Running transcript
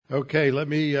Okay, let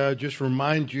me just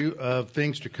remind you of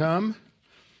things to come.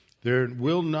 There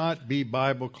will not be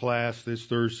Bible class this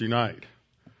Thursday night.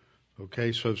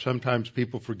 Okay, so sometimes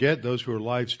people forget. Those who are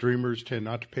live streamers tend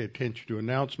not to pay attention to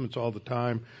announcements all the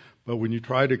time. But when you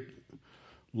try to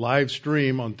live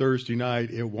stream on Thursday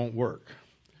night, it won't work.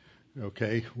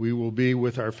 Okay, we will be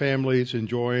with our families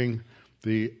enjoying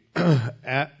the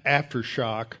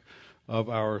aftershock of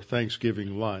our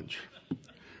Thanksgiving lunch.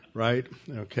 Right?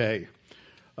 Okay.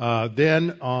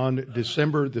 Then on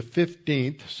December the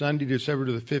 15th, Sunday,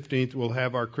 December the 15th, we'll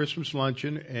have our Christmas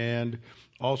luncheon, and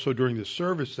also during the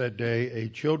service that day, a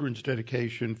children's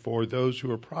dedication for those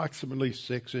who are approximately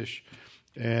 6-ish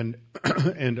and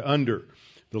under.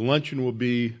 The luncheon will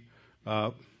be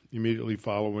immediately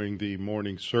following the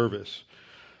morning service.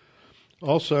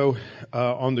 Also,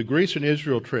 on the Greece and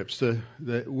Israel trips,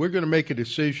 we're going to make a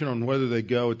decision on whether they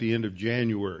go at the end of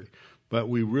January. But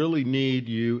we really need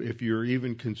you, if you're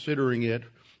even considering it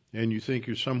and you think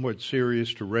you're somewhat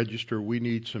serious, to register. We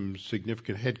need some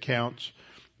significant head counts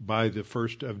by the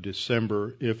 1st of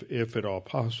December, if at all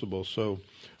possible. So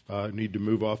need to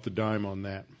move off the dime on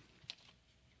that.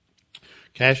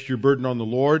 Cast your burden on the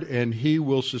Lord, and he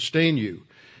will sustain you.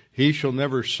 He shall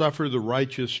never suffer the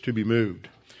righteous to be moved.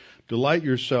 Delight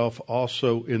yourself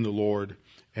also in the Lord,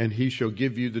 and he shall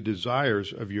give you the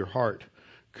desires of your heart.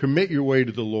 Commit your way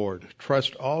to the Lord.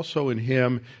 Trust also in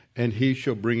him, and he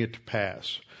shall bring it to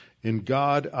pass. In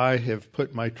God I have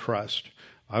put my trust.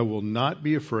 I will not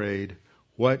be afraid.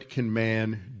 What can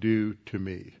man do to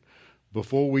me?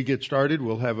 Before we get started,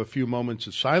 we'll have a few moments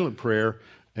of silent prayer,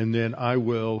 and then I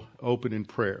will open in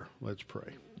prayer. Let's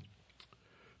pray.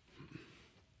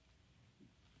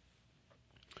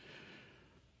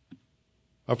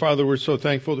 Our Father, we're so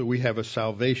thankful that we have a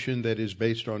salvation that is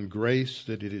based on grace,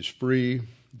 that it is free,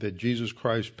 that Jesus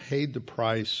Christ paid the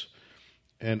price,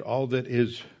 and all that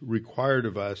is required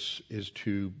of us is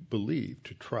to believe,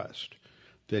 to trust,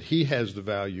 that he has the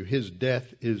value. His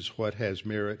death is what has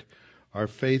merit. Our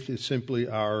faith is simply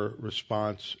our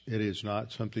response. It is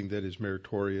not something that is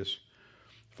meritorious.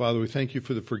 Father, we thank you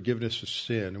for the forgiveness of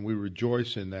sin, and we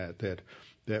rejoice in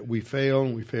that we fail,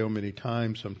 and we fail many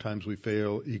times. Sometimes we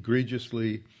fail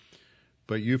egregiously,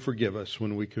 but you forgive us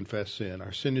when we confess sin.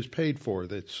 Our sin is paid for.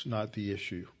 That's not the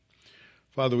issue.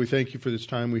 Father, we thank you for this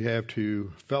time we have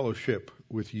to fellowship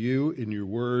with you in your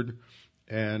word,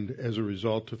 and as a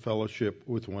result to fellowship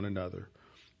with one another.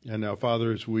 And now,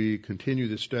 Father, as we continue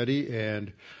the study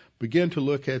and begin to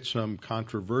look at some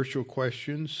controversial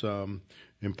questions, some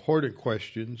important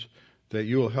questions, that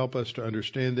you will help us to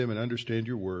understand them and understand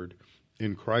your word.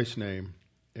 In Christ's name,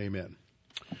 amen.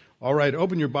 All right,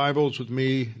 open your Bibles with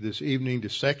me this evening to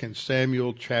 2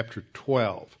 Samuel chapter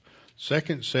 12.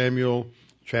 2 Samuel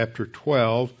chapter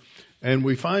 12, and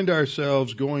we find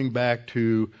ourselves going back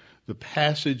to the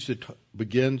passage that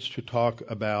begins to talk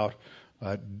about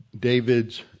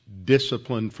David's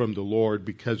discipline from the Lord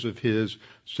because of his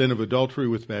sin of adultery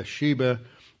with Bathsheba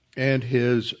and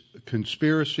his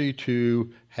conspiracy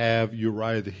to have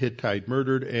Uriah the Hittite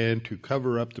murdered and to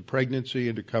cover up the pregnancy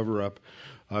and to cover up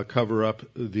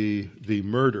the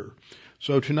murder.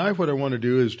 So tonight what I want to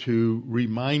do is to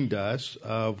remind us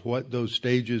of what those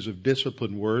stages of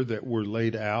discipline were that were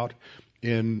laid out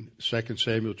in 2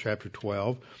 Samuel chapter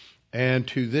 12, and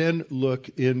to then look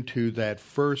into that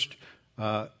first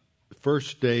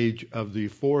stage of the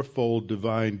fourfold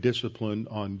divine discipline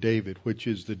on David, which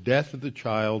is the death of the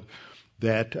child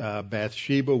that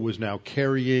Bathsheba was now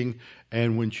carrying,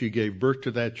 and when she gave birth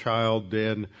to that child,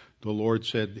 then the Lord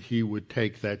said he would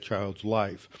take that child's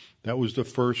life. That was the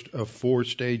first of 4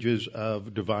 stages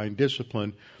of divine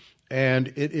discipline,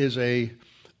 and it is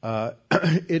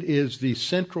the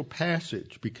central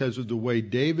passage because of the way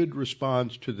David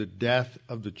responds to the death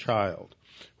of the child,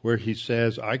 where he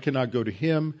says, I cannot go to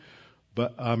him,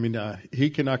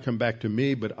 he cannot come back to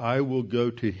me, but I will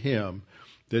go to him.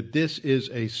 That this is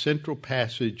a central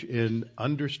passage in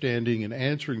understanding and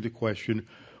answering the question,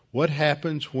 what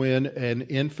happens when an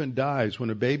infant dies, when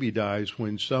a baby dies,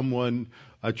 when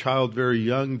a child very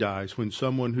young dies, when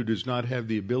someone who does not have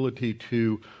the ability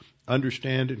to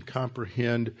understand and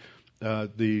comprehend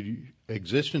the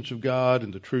existence of God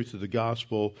and the truth of the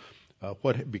gospel,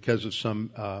 because of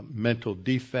some mental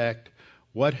defect,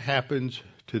 what happens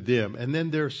to them? And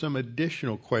then there are some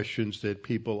additional questions that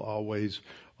people always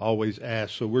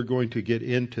ask. So we're going to get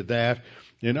into that.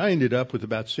 And I ended up with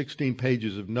about 16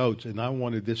 pages of notes, and I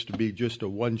wanted this to be just a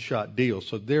one-shot deal.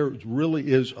 So there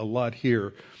really is a lot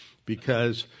here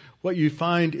because what you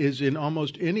find is in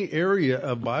almost any area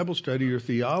of Bible study or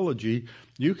theology,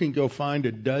 you can go find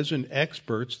a dozen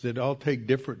experts that all take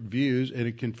different views, and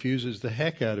it confuses the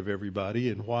heck out of everybody.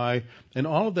 And why? And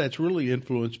all of that's really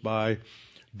influenced by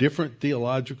different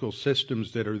theological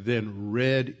systems that are then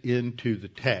read into the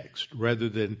text rather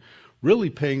than really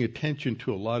paying attention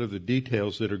to a lot of the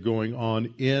details that are going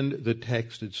on in the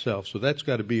text itself. So that's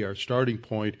got to be our starting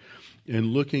point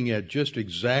in looking at just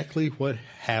exactly what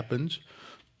happens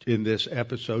in this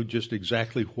episode, just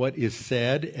exactly what is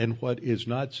said and what is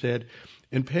not said,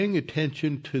 and paying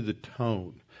attention to the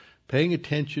tone, paying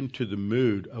attention to the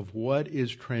mood of what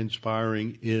is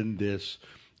transpiring in this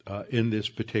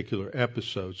particular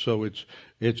episode. So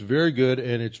it's very good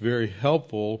and it's very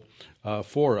helpful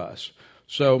for us.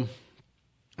 So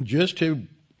just to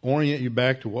orient you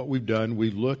back to what we've done,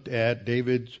 we looked at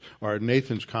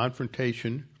Nathan's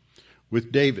confrontation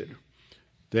with David,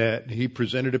 that he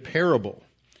presented a parable.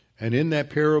 And in that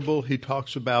parable, he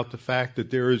talks about the fact that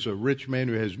there is a rich man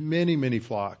who has many, many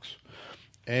flocks.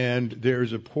 And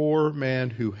there's a poor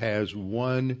man who has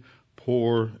one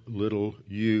poor little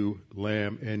ewe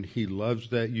lamb, and he loves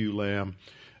that ewe lamb.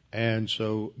 And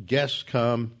so guests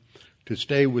come to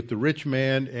stay with the rich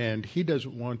man, and he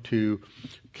doesn't want to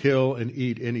kill and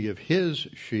eat any of his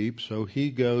sheep, so he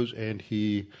goes and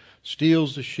he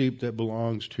steals the sheep that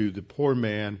belongs to the poor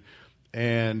man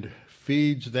and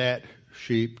feeds that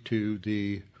sheep to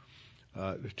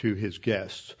his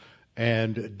guests.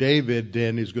 And David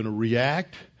then is going to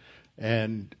react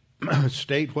and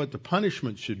state what the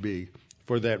punishment should be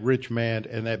for that rich man,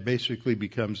 and that basically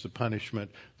becomes the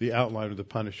punishment, the outline of the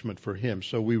punishment for him.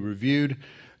 So we reviewed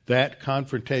that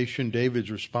confrontation,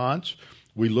 David's response.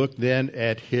 We looked then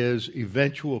at his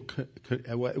eventual,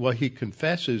 he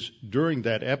confesses during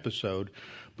that episode,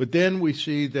 but then we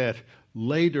see that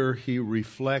later he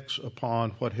reflects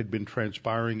upon what had been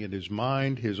transpiring in his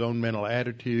mind, his own mental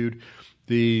attitude,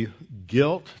 the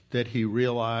guilt that he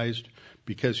realized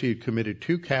because he had committed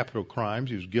 2 capital crimes.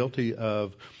 He was guilty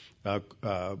of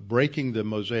breaking the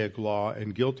Mosaic law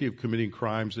and guilty of committing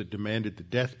crimes that demanded the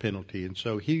death penalty. And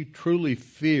so he truly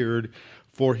feared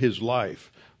for his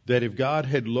life, that if God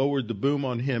had lowered the boom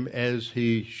on him as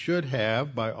he should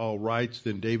have by all rights,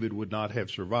 then David would not have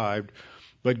survived.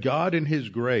 But God in his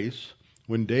grace,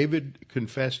 when David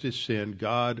confessed his sin,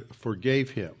 God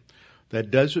forgave him.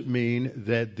 That doesn't mean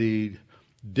that the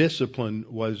discipline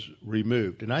was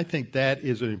removed. And I think that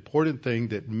is an important thing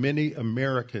that many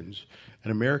Americans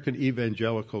and American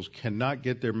evangelicals cannot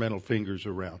get their mental fingers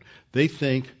around. They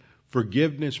think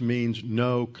forgiveness means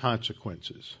no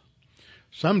consequences.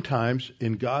 Sometimes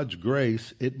in God's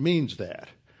grace, it means that.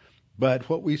 But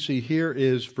what we see here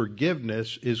is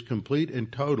forgiveness is complete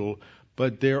and total,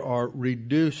 but there are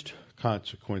reduced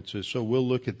consequences. So we'll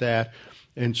look at that.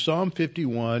 And Psalm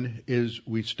 51 is,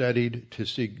 we studied to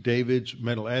see David's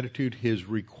mental attitude, his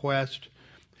request,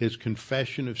 his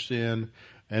confession of sin,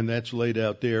 and that's laid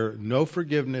out there. No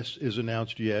forgiveness is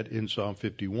announced yet in Psalm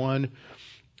 51.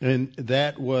 And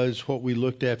that was what we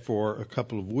looked at for a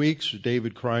couple of weeks,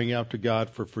 David crying out to God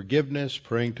for forgiveness,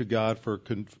 praying to God for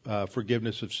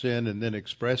forgiveness of sin, and then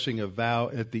expressing a vow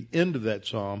at the end of that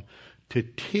psalm to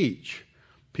teach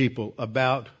people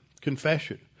about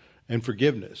confession and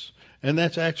forgiveness. And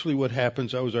that's actually what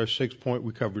happens. That was our 6th point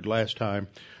we covered last time,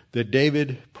 that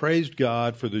David praised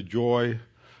God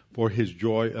for his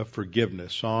joy of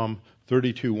forgiveness. Psalm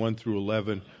 32, 1 through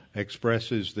 11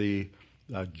 expresses the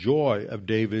joy of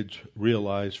David's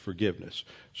realized forgiveness.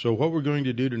 So what we're going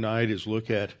to do tonight is look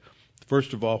at,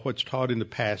 first of all, what's taught in the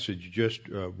passage, just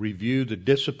review the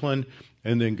discipline,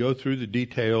 and then go through the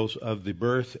details of the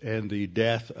birth and the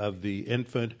death of the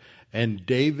infant and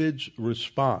David's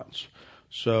response.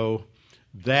 So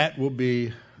that will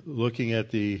be looking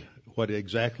at what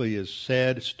exactly is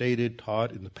said, stated,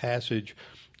 taught in the passage,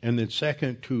 and then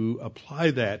second, to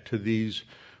apply that to these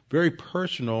very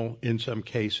personal, in some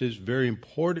cases, very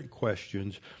important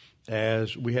questions,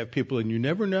 as we have people, and you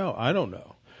never know, I don't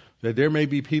know, that there may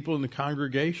be people in the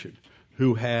congregation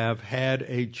who have had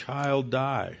a child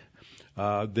die.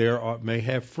 May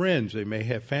have friends, they may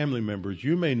have family members.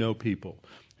 You may know people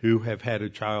who have had a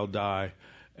child die,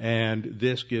 and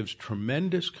this gives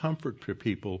tremendous comfort to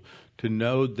people to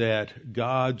know that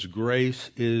God's grace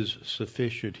is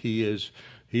sufficient. He is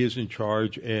in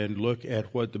charge, and look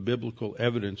at what the biblical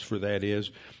evidence for that is,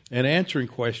 and answering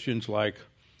questions like,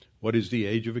 what is the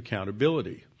age of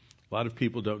accountability? A lot of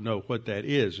people don't know what that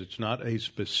is. It's not a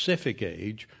specific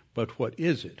age, but what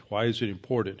is it? Why is it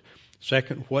important?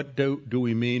 Second, what do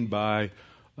we mean by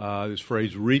this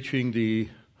phrase, reaching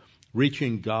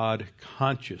God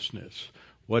consciousness?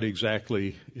 What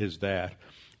exactly is that?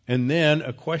 And then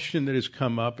a question that has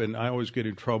come up, and I always get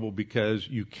in trouble because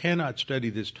you cannot study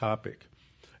this topic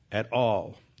at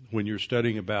all when you're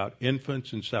studying about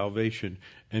infants and salvation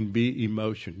and be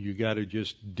emotion. You got to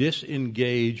just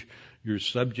disengage your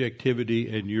subjectivity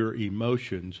and your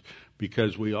emotions,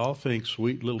 because we all think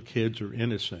sweet little kids are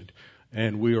innocent,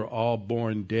 and we are all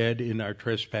born dead in our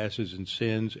trespasses and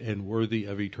sins and worthy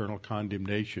of eternal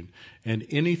condemnation. And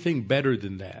anything better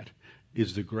than that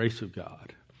is the grace of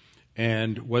God.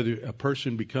 And whether a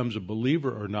person becomes a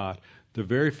believer or not, the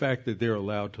very fact that they're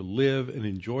allowed to live and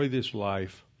enjoy this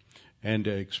life and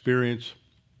to experience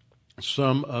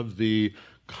some of the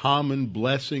common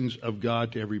blessings of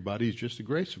God to everybody is just the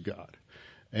grace of God.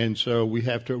 And so we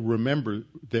have to remember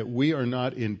that we are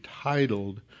not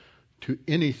entitled to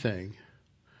anything.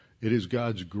 It is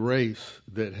God's grace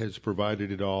that has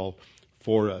provided it all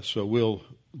for us. So we'll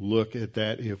look at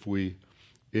that if we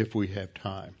have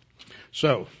time.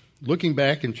 So, looking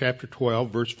back in chapter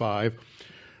 12, verse 5,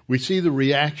 we see the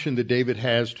reaction that David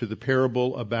has to the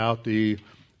parable about the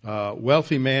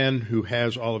wealthy man who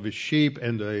has all of his sheep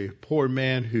and the poor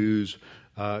man whose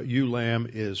ewe lamb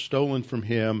is stolen from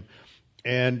him.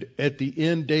 And at the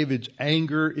end, David's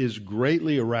anger is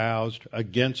greatly aroused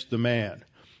against the man.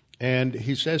 And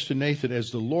he says to Nathan,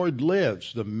 "As the Lord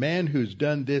lives, the man who's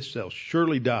done this shall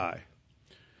surely die,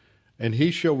 and he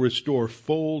shall restore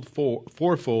fourfold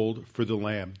for the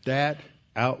lamb." That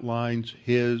outlines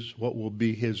what will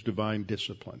be his divine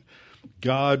discipline.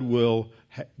 God will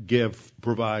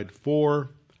provide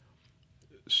 4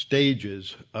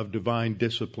 stages of divine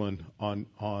discipline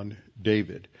on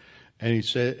David. And he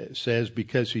says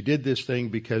because he did this thing,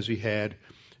 because he had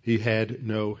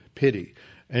no pity.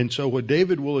 And so what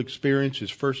David will experience is,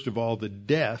 first of all, the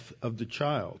death of the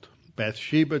child.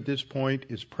 Bathsheba at this point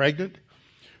is pregnant.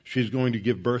 She's going to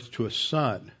give birth to a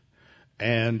son.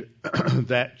 And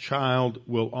that child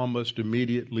will almost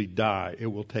immediately die. It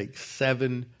will take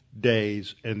 7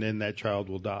 days, and then that child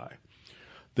will die.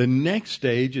 The next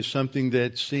stage is something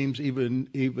that seems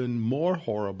even more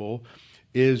horrible,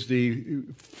 is the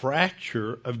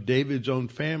fracture of David's own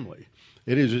family.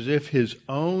 It is as if his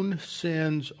own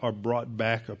sins are brought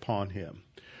back upon him.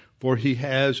 For he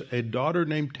has a daughter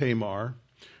named Tamar,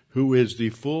 who is the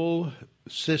full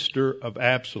sister of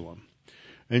Absalom.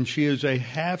 And she is a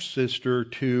half-sister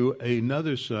to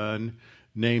another son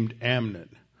named Amnon.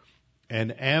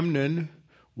 And Amnon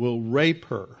will rape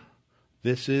her.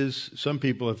 Some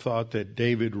people have thought that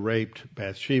David raped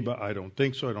Bathsheba. I don't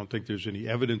think so. I don't think there's any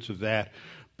evidence of that.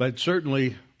 But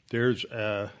certainly there's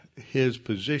his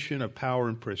position of power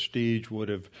and prestige would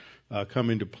have come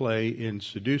into play in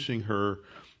seducing her.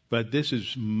 But this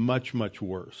is much, much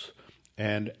worse.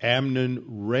 And Amnon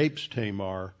rapes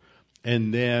Tamar,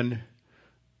 and then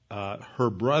her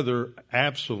brother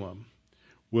Absalom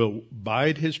will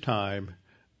bide his time,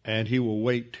 and he will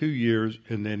wait 2 years,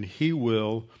 and then he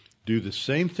will do the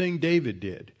same thing David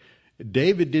did.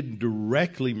 David didn't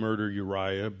directly murder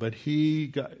Uriah, but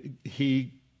he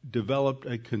developed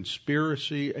a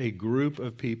conspiracy, a group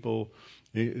of people,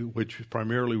 which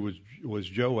primarily was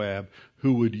Joab,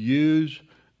 who would use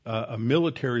a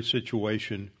military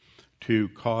situation to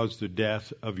cause the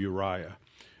death of Uriah.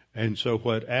 And so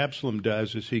what Absalom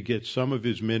does is he gets some of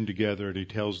his men together, and he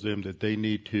tells them that they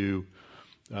need to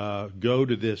go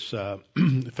to this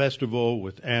festival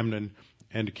with Amnon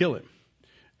and to kill him.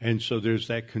 And so there's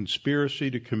that conspiracy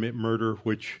to commit murder,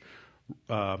 which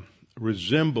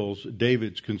resembles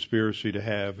David's conspiracy to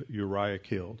have Uriah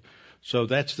killed. So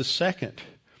that's the second,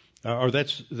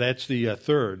 that's the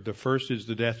third. The first is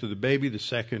the death of the baby. The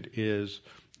second is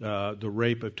the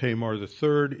rape of Tamar. The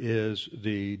third is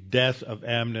the death of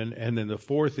Amnon. And then the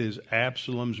fourth is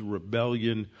Absalom's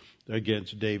rebellion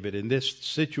against David. In this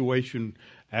situation,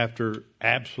 after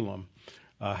Absalom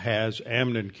has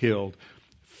Amnon killed,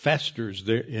 festers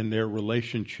in their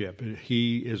relationship.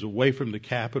 He is away from the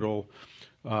capital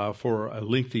for a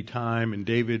lengthy time, and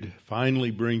David finally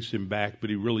brings him back,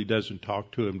 but he really doesn't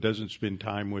talk to him, doesn't spend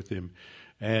time with him.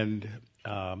 And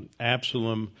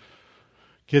Absalom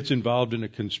gets involved in a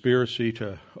conspiracy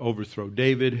to overthrow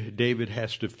David. David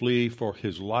has to flee for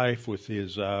his life with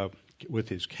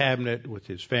his cabinet, with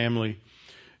his family,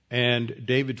 and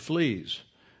David flees.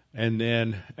 And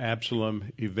then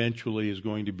Absalom eventually is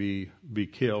going to be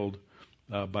killed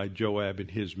by Joab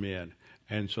and his men.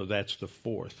 And so that's the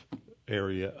fourth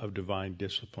area of divine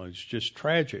discipline. It's just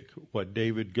tragic what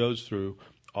David goes through,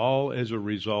 all as a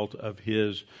result of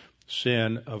his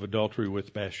sin of adultery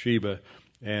with Bathsheba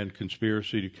and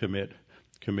conspiracy to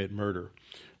commit murder.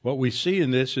 What we see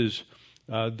in this is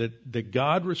that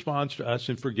God responds to us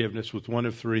in forgiveness with one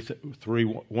of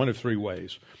three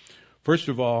ways. First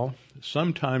of all,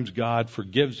 sometimes God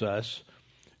forgives us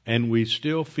and we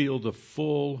still feel the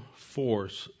full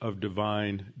force of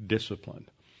divine discipline.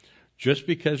 Just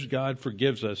because God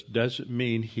forgives us doesn't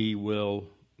mean he will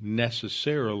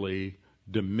necessarily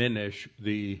diminish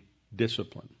the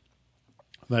discipline.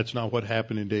 That's not what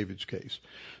happened in David's case.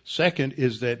 Second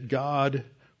is that God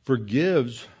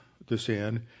forgives the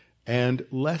sin and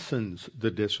lessens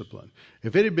the discipline.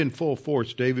 If it had been full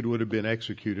force, David would have been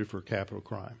executed for capital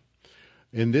crime.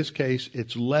 In this case,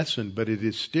 it's lessened, but it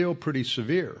is still pretty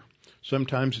severe.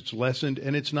 Sometimes it's lessened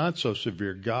and it's not so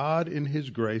severe. God, in his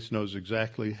grace, knows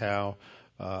exactly how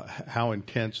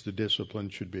intense the discipline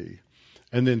should be.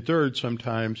 And then third,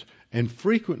 sometimes and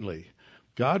frequently,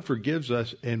 God forgives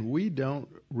us and we don't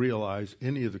realize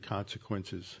any of the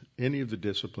consequences, any of the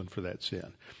discipline for that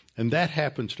sin. And that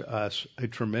happens to us a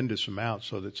tremendous amount,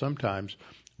 so that sometimes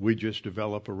we just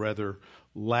develop a rather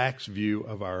lax view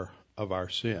of our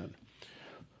sin.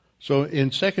 So in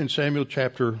 2 Samuel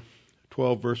chapter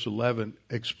 12, verse 11,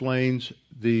 explains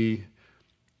the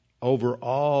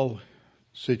overall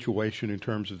situation in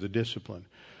terms of the discipline.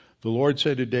 The Lord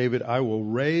said to David, I will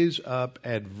raise up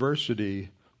adversity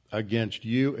against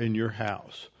you and your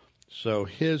house. So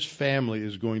his family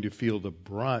is going to feel the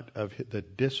brunt of the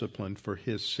discipline for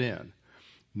his sin.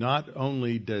 Not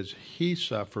only does he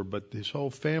suffer, but his whole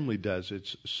family does.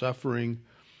 It's suffering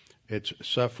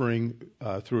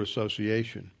through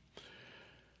association.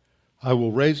 I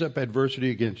will raise up adversity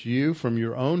against you from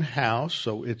your own house,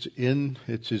 so it's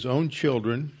his own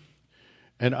children,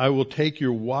 and I will take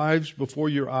your wives before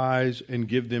your eyes and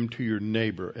give them to your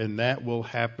neighbor. And that will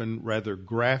happen rather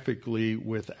graphically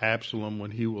with Absalom,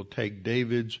 when he will take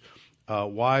David's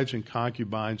wives and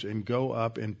concubines and go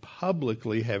up and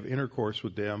publicly have intercourse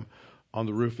with them on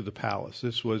the roof of the palace.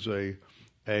 This was a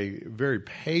very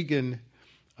pagan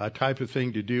type of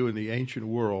thing to do in the ancient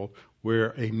world, where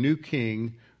a new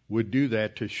king would do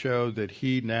that to show that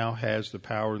he now has the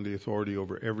power and the authority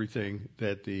over everything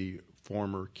that the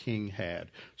former king had.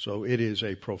 So it is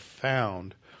a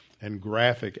profound and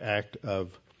graphic act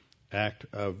of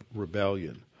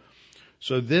rebellion.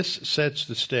 So this sets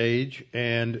the stage,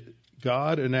 and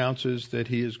God announces that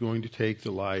he is going to take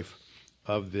the life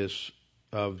of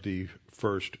the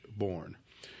firstborn.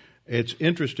 It's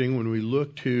interesting when we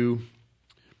look to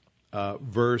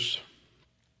verse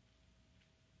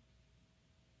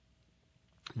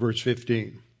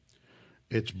 15.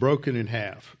 It's broken in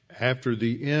half. After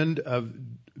the end of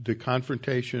the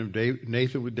confrontation of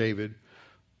Nathan with David,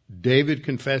 David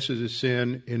confesses his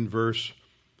sin in verse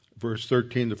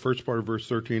 13, the first part of verse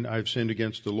 13, I've sinned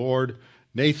against the Lord.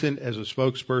 Nathan, as a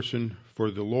spokesperson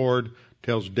for the Lord,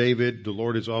 tells David, the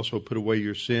Lord has also put away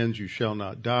your sins, you shall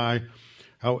not die.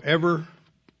 However,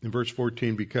 in verse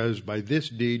 14, because by this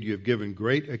deed you have given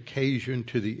great occasion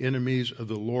to the enemies of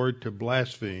the Lord to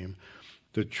blaspheme,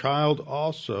 the child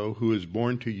also who is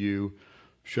born to you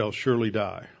shall surely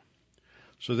die.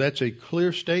 So that's a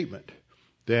clear statement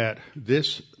that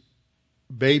this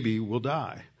baby will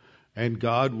die and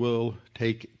God will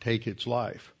take its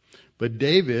life. But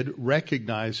David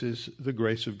recognizes the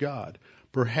grace of God.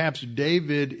 Perhaps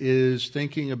David is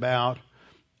thinking about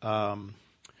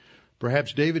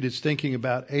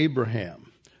Abraham.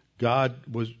 God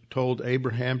told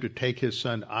Abraham to take his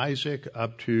son Isaac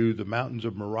up to the mountains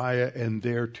of Moriah and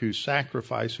there to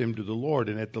sacrifice him to the Lord.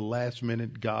 And at the last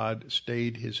minute, God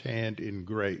stayed his hand in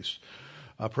grace.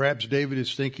 Perhaps David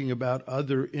is thinking about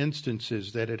other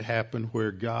instances that had happened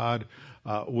where God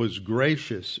was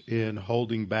gracious in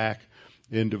holding back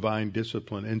in divine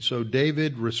discipline. And so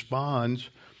David responds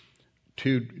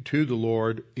to the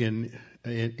Lord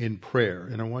in prayer.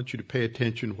 And I want you to pay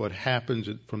attention what happens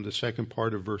from the second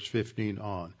part of verse 15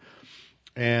 on.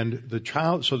 And the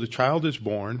child is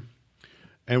born,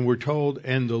 and we're told,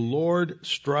 and the Lord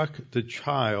struck the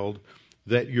child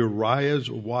that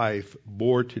Uriah's wife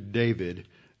bore to David,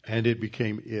 and it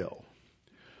became ill.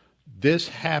 This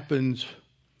happens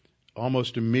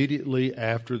almost immediately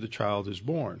after the child is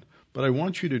born. But I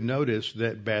want you to notice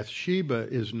that Bathsheba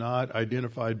is not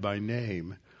identified by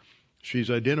name. She's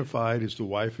identified as the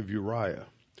wife of Uriah.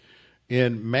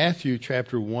 In Matthew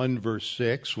chapter 1, verse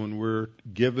 6, when we're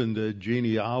given the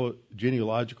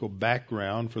genealogical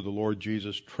background for the Lord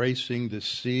Jesus, tracing the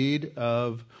seed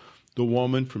of the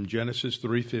woman from Genesis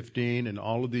 3:15, and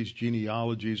all of these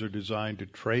genealogies are designed to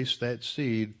trace that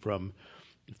seed from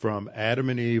Adam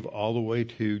and Eve all the way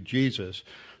to Jesus.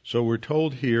 So we're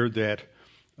told here that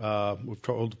we've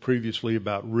told previously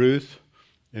about Ruth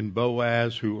and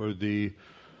Boaz, who are the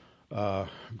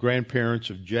grandparents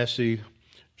of Jesse.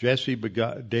 Jesse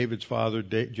begot David's father.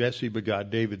 Jesse begot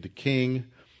David the king.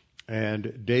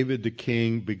 And David the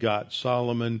king begot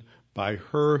Solomon by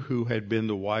her who had been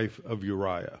the wife of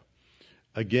Uriah.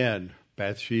 Again,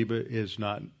 Bathsheba is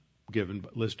not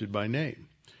listed by name.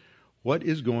 What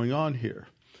is going on here?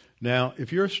 Now,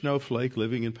 if you're a snowflake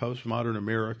living in postmodern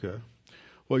America,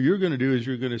 what you're going to do is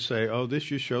you're going to say, oh, this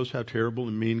just shows how terrible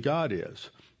and mean God is,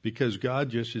 because God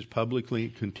just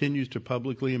continues to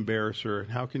publicly embarrass her.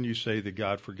 And how can you say that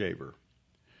God forgave her?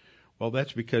 Well,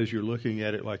 that's because you're looking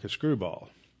at it like a screwball.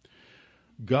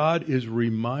 God is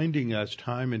reminding us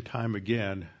time and time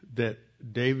again that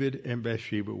David and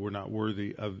Bathsheba were not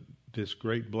worthy of this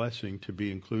great blessing to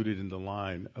be included in the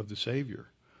line of the Savior.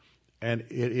 And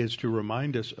it is to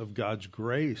remind us of God's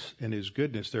grace and his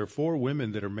goodness. There are 4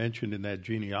 women that are mentioned in that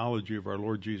genealogy of our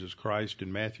Lord Jesus Christ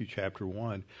in Matthew chapter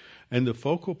 1. And the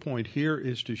focal point here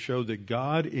is to show that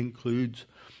God includes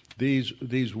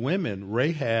these women.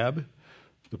 Rahab,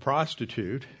 the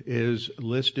prostitute, is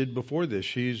listed before this.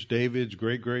 She's David's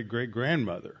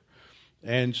great-great-great-grandmother.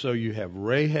 And so you have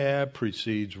Rahab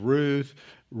precedes Ruth.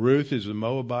 Ruth is a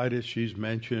Moabitess, she's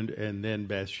mentioned, and then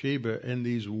Bathsheba. And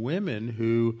these women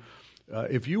who,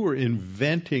 if you were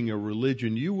inventing a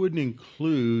religion, you wouldn't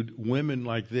include women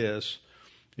like this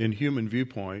in human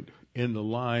viewpoint in the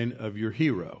line of your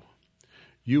hero.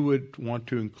 You would want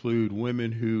to include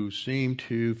women who seem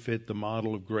to fit the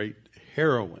model of great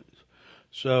heroines.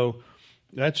 So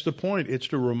that's the point. It's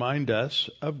to remind us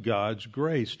of God's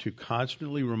grace, to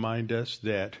constantly remind us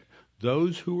that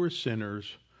those who were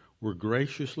sinners were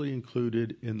graciously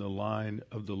included in the line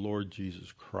of the Lord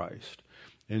Jesus Christ.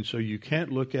 And so you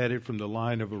can't look at it from the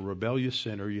line of a rebellious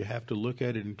sinner. You have to look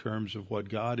at it in terms of what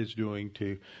God is doing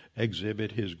to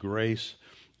exhibit his grace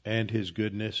and his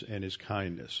goodness and his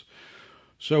kindness.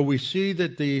 So we see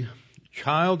that the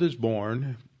child is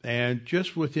born, and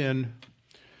just within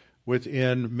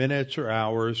minutes or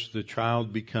hours, the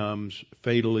child becomes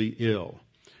fatally ill,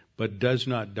 but does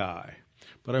not die.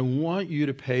 But I want you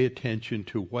to pay attention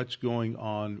to what's going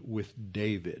on with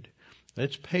David.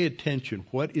 Let's pay attention.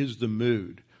 What is the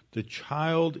mood? The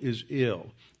child is ill.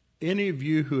 Any of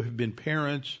you who have been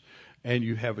parents and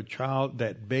you have a child,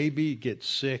 that baby gets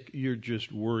sick, you're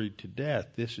just worried to death.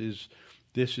 This is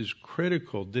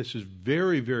critical. This is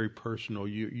very, very personal.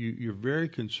 You're very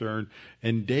concerned.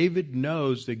 And David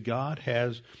knows that God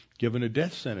has given a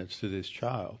death sentence to this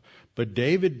child. But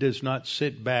David does not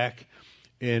sit back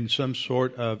in some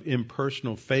sort of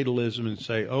impersonal fatalism and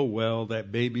say, oh, well,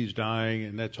 that baby's dying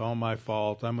and that's all my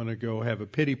fault. I'm going to go have a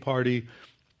pity party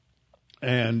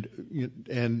and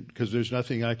because there's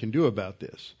nothing I can do about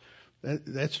this.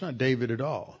 That's not David at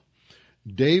all.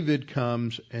 David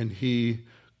comes and he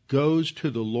goes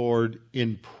to the Lord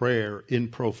in prayer, in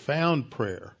profound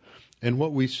prayer. And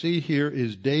what we see here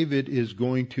is David is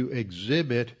going to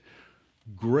exhibit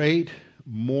great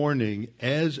mourning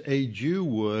as a Jew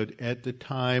would at the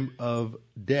time of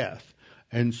death.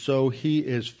 And so he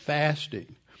is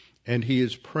fasting and he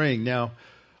is praying. Now,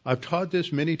 I've taught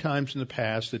this many times in the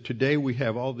past that today we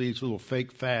have all these little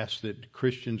fake fasts that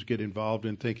Christians get involved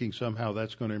in, thinking somehow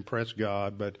that's going to impress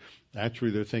God, but actually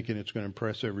they're thinking it's going to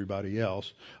impress everybody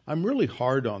else. I'm really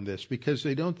hard on this because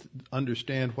they don't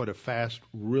understand what a fast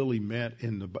really meant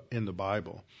in the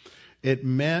Bible. It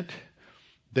meant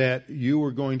that you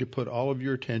were going to put all of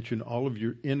your attention, all of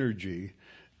your energy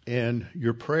in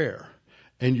your prayer,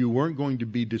 and you weren't going to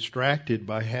be distracted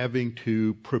by having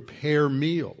to prepare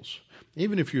meals.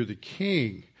 Even if you're the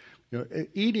king,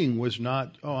 eating was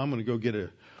not, I'm going to go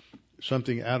get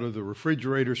something out of the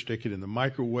refrigerator, stick it in the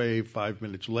microwave. 5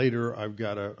 minutes later, I've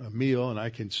got a meal and I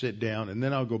can sit down and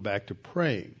then I'll go back to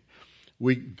praying.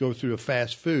 We go through a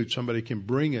fast food. Somebody can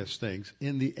bring us things.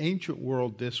 In the ancient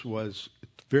world, this was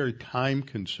very time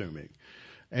consuming.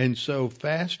 And so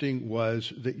fasting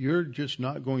was that you're just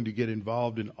not going to get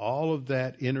involved in all of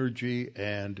that energy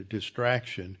and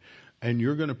distraction. And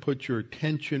you're going to put your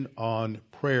attention on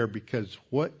prayer because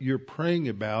what you're praying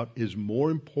about is more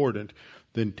important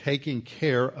than taking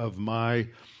care of my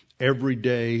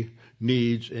everyday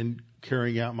needs and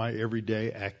carrying out my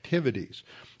everyday activities.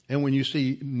 And when you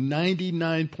see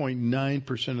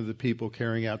 99.9% of the people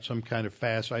carrying out some kind of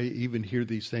fast, I even hear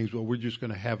these things, well, we're just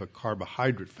going to have a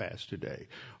carbohydrate fast today,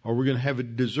 or we're going to have a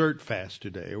dessert fast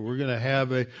today, or we're going to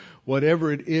have a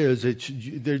whatever it is.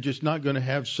 They're just not going to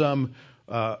have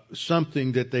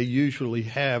something that they usually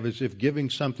have, as if giving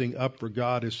something up for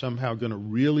God is somehow going to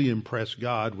really impress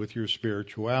God with your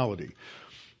spirituality.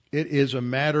 It is a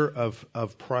matter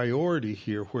of priority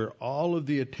here where all of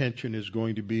the attention is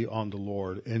going to be on the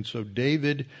Lord. And so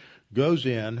David goes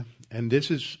in, and this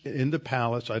is in the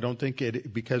palace. I don't think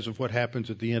because of what happens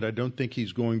at the end, I don't think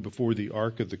he's going before the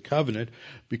Ark of the Covenant,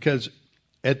 because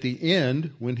at the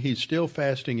end, when he's still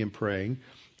fasting and praying,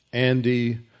 and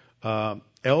the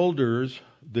elders,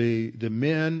 the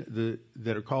men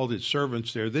that are called his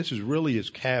servants there, this is really his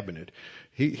cabinet.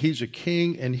 He's a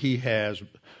king, and he has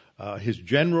his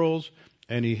generals,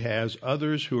 and he has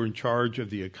others who are in charge of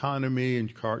the economy, in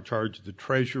charge of the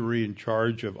treasury, in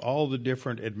charge of all the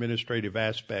different administrative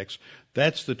aspects.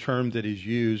 That's the term that is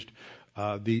used,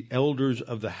 the elders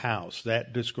of the house.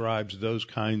 That describes those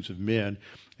kinds of men.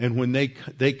 And when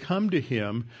they come to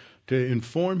him to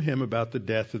inform him about the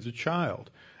death of the child.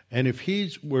 And if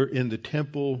he were in the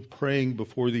temple praying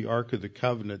before the Ark of the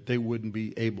Covenant, they wouldn't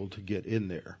be able to get in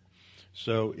there.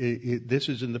 So this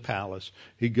is in the palace.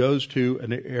 He goes to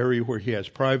an area where he has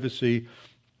privacy,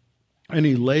 and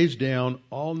he lays down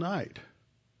all night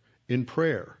in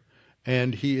prayer,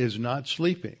 and he is not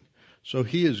sleeping. So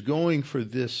he is going for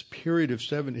this period of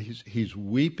 7 days. He's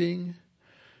weeping.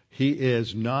 He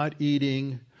is not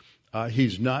eating.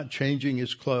 He's not changing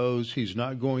his clothes. He's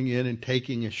not going in and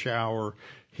taking a shower.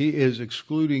 He is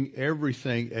excluding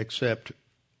everything except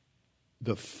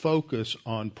the focus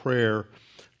on prayer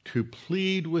to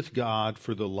plead with God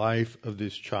for the life of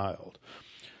this child.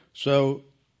 So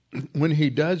when he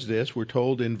does this, we're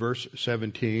told in verse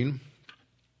 17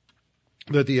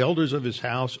 that the elders of his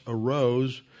house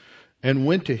arose and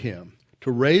went to him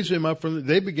to raise him up from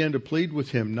they began to plead with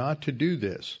him not to do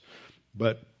this,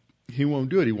 but he won't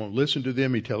do it. He won't listen to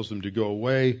them. He tells them to go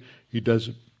away. He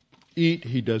doesn't eat.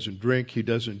 He doesn't drink. He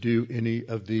doesn't do any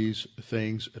of these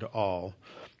things at all.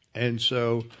 And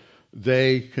so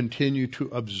they continue to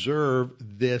observe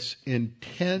this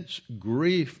intense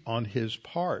grief on his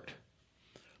part.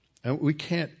 And we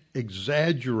can't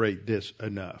exaggerate this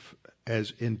enough,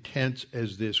 as intense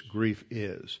as this grief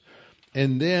is.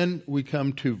 And then we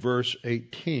come to verse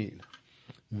 18.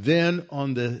 Then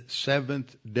on the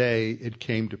 7th day it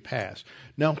came to pass.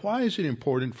 Now, why is it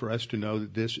important for us to know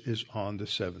that this is on the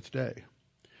 7th day?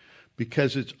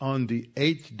 Because it's on the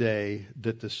 8th day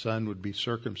that the son would be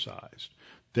circumcised,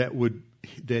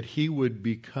 that he would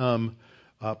become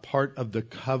part of the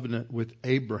covenant with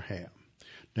Abraham.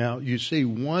 Now, you see,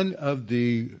 one of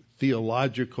the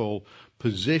theological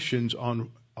positions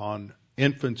on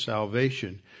infant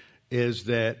salvation is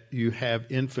that you have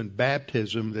infant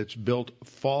baptism that's built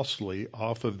falsely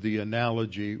off of the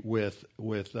analogy with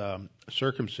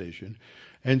circumcision.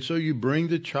 And so you bring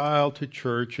the child to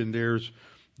church, and there's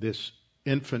this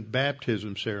infant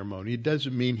baptism ceremony. It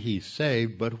doesn't mean he's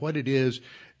saved, but what it is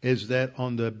that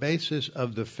on the basis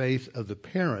of the faith of the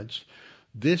parents,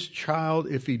 this child,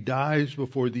 if he dies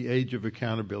before the age of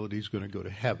accountability, is going to go to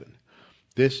heaven.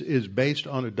 This is based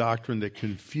on a doctrine that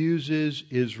confuses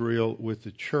Israel with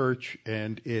the church,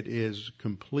 and it is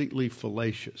completely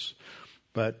fallacious.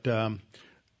 But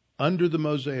under the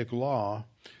Mosaic law,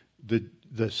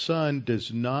 the son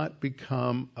does not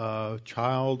become a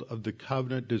child of the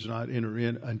covenant, does not enter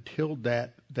in until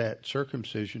that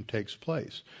circumcision takes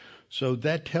place. So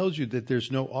that tells you that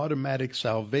there's no automatic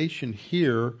salvation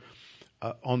here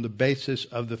on the basis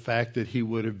of the fact that he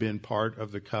would have been part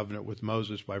of the covenant with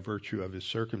Moses by virtue of his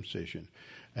circumcision.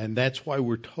 And that's why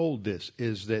we're told this,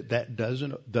 is that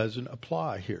doesn't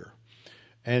apply here.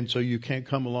 And so you can't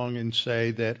come along and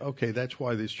say that, okay, that's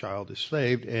why this child is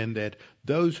saved, and that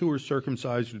those who are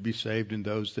circumcised would be saved and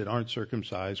those that aren't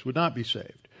circumcised would not be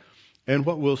saved. And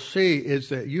what we'll see is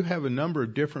that you have a number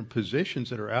of different positions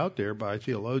that are out there by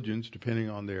theologians, depending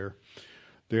on their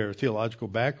theological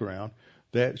background,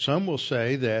 that some will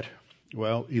say that,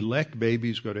 well, elect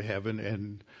babies go to heaven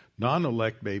and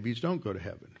non-elect babies don't go to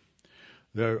heaven.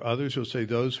 There are others who will say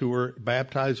those who were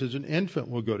baptized as an infant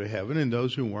will go to heaven, and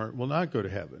those who weren't will not go to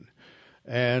heaven.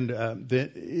 And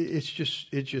it's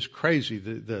just crazy,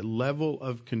 the level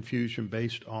of confusion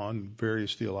based on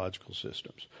various theological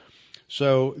systems.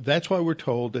 So that's why we're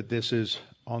told that this is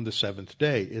on the 7th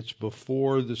day. It's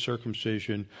before the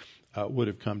circumcision would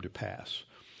have come to pass.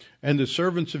 And the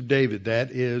servants of David,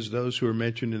 that is those who are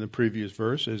mentioned in the previous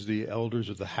verse as the elders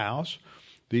of the house,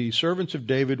 the servants of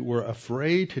David were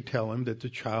afraid to tell him that the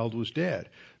child was dead.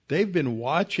 They've been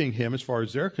watching him as far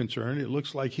as they're concerned. It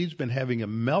looks like he's been having a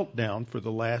meltdown for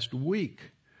the last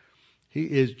week.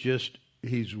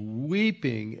 He's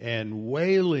weeping and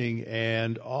wailing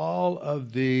and all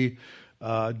of the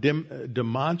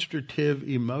demonstrative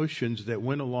emotions that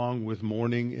went along with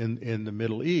mourning in the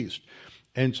Middle East.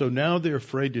 And so now they're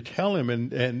afraid to tell him,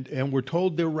 and we're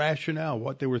told their rationale,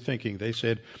 what they were thinking. They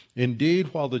said,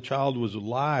 indeed, while the child was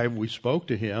alive, we spoke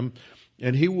to him,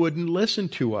 and he wouldn't listen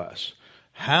to us.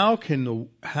 How can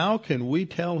we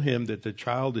tell him that the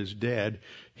child is dead?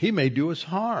 He may do us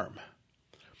harm.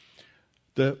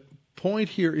 The point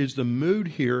here is, the mood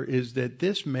here is that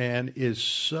this man is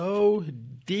so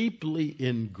deeply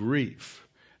in grief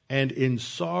and in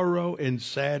sorrow and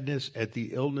sadness at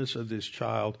the illness of this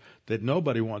child that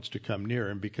nobody wants to come near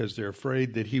him because they're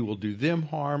afraid that he will do them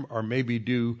harm or maybe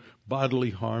do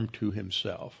bodily harm to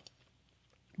himself.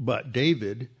 But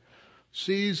David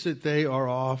sees that they are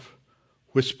off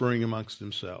whispering amongst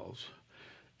themselves.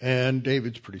 And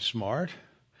David's pretty smart,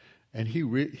 and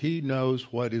he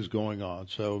knows what is going on.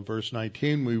 So in verse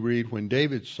 19 we read, when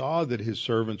David saw that his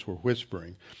servants were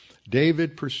whispering,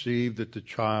 David perceived that the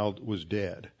child was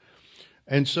dead.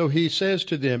 And so he says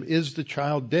to them, is the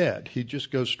child dead? He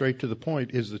just goes straight to the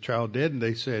point. Is the child dead? And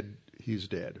they said, he's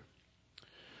dead.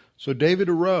 So David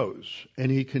arose, and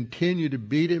he continued to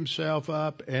beat himself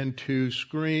up and to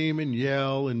scream and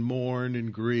yell and mourn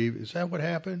and grieve. Is that what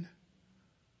happened?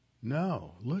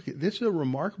 No. Look, this is a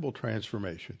remarkable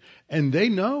transformation. And they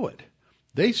know it.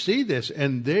 They see this,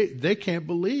 and they can't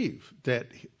believe that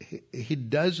he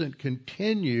doesn't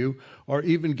continue or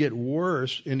even get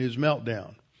worse in his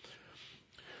meltdown.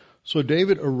 So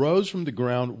David arose from the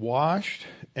ground, washed,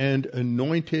 and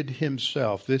anointed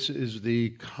himself. This is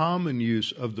the common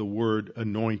use of the word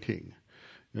anointing.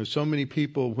 You know, so many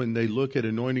people, when they look at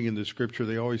anointing in the scripture,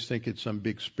 they always think it's some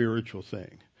big spiritual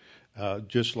thing.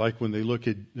 Just like when they look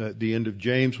at the end of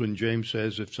James, when James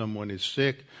says if someone is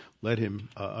sick, let him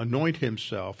anoint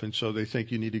himself. And so they think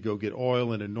you need to go get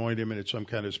oil and anoint him, and it's some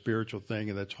kind of spiritual thing,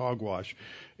 and that's hogwash.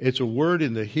 It's a word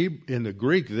in the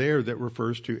Greek there that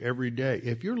refers to every day.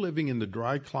 If you're living in the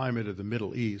dry climate of the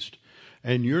Middle East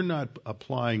and you're not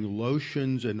applying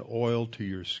lotions and oil to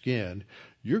your skin,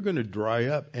 you're going to dry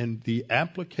up. And the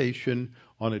application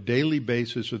on a daily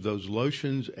basis of those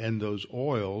lotions and those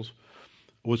oils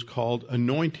was called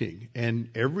anointing. And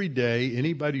every day,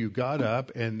 anybody who got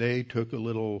up and they took a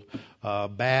little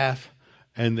bath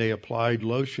and they applied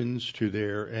lotions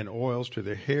to and oils to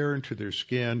their hair and to their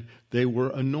skin, they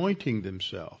were anointing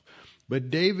themselves.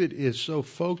 But David is so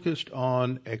focused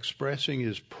on expressing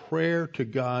his prayer to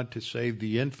God to save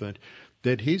the infant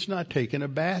that he's not taking a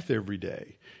bath every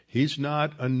day. He's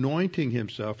not anointing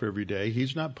himself every day.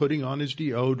 He's not putting on his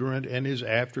deodorant and his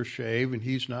aftershave, and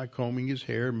he's not combing his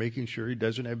hair, making sure he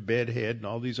doesn't have bedhead and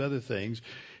all these other things.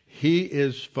 He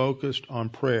is focused on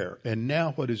prayer. And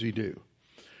now what does he do?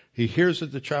 He hears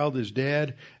that the child is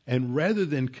dead, and rather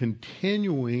than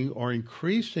continuing or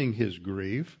increasing his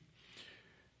grief,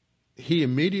 he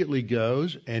immediately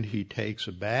goes and he takes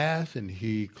a bath and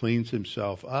he cleans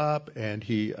himself up and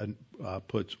he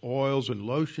puts oils and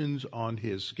lotions on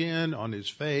his skin, on his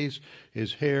face,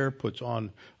 his hair, puts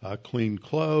on clean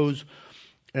clothes,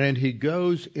 and he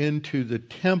goes into the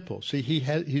temple. See,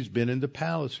 he's been in the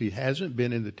palace. He hasn't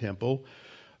been in the temple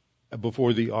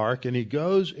before the ark, and he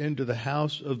goes into the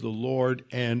house of the Lord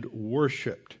and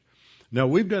worshiped. Now,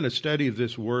 we've done a study of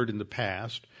this word in the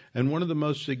past, and one of the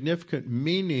most significant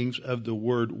meanings of the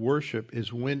word worship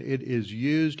is when it is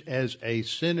used as a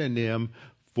synonym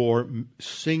for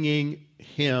singing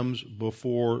hymns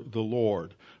before the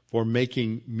Lord, for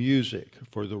making music,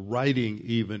 for the writing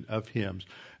even of hymns.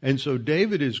 And so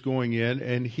David is going in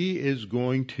and he is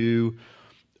going to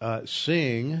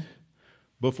sing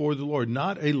before the Lord,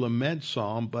 not a lament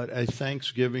psalm, but a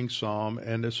thanksgiving psalm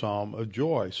and a psalm of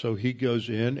joy. So he goes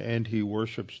in and he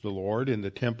worships the Lord in the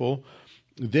temple.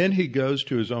 Then he goes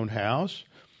to his own house,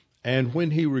 and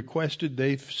when he requested,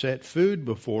 they set food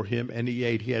before him, and he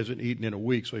ate. He hasn't eaten in a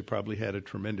week, so he probably had a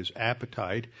tremendous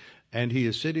appetite. And he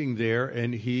is sitting there,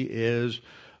 and he is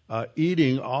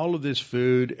eating all of this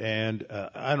food. And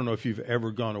I don't know if you've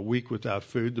ever gone a week without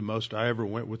food. The most I ever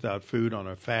went without food on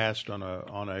a fast, on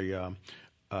a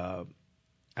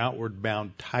outward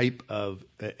bound type of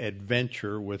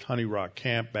adventure with Honey Rock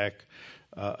Camp back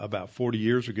about 40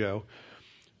 years ago.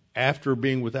 After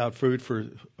being without food for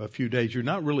a few days, you're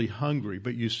not really hungry,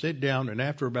 but you sit down, and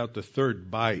after about the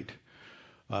third bite,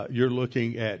 you're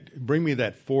looking at, bring me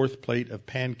that fourth plate of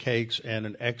pancakes and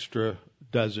an extra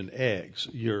dozen eggs.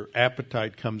 Your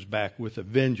appetite comes back with a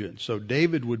vengeance. So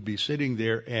David would be sitting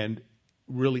there and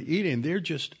really eating. They're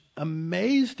just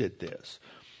amazed at this.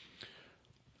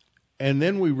 And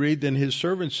then we read, then his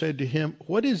servant said to him,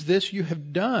 "What is this you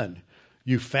have done?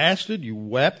 You fasted, you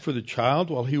wept for the child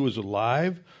while he was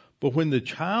alive, but when the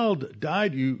child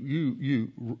died,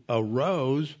 you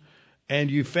arose and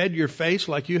you fed your face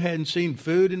like you hadn't seen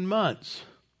food in months."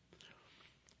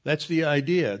 That's the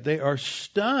idea. They are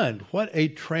stunned. What a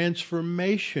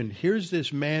transformation. Here's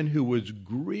this man who was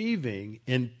grieving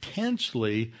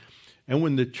intensely, and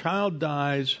when the child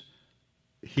dies,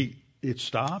 it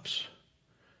stops.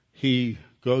 He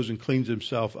goes and cleans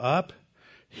himself up.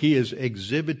 He is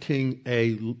exhibiting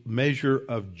a measure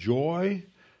of joy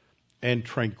and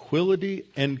tranquility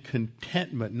and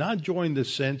contentment, not joy in the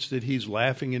sense that he's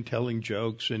laughing and telling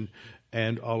jokes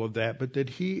and all of that, but that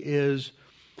he is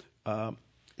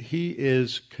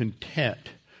content.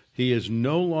 He is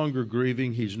no longer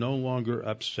grieving. He's no longer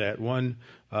upset. One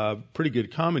pretty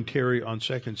good commentary on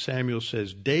 2 Samuel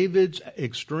says, David's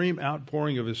extreme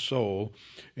outpouring of his soul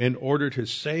in order to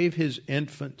save his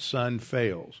infant son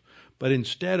fails. But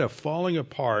instead of falling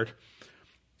apart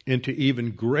into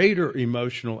even greater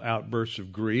emotional outbursts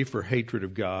of grief or hatred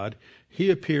of God, he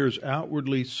appears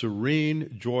outwardly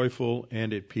serene, joyful,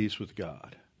 and at peace with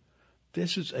God.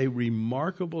 This is a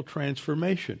remarkable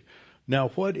transformation. Now,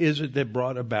 what is it that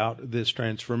brought about this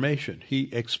transformation? He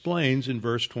explains in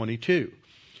verse 22.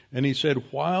 And he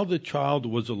said, while the child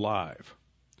was alive,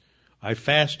 I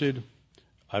fasted,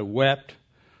 I wept,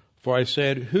 for I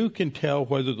said, who can tell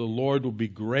whether the Lord will be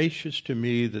gracious to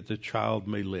me that the child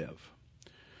may live?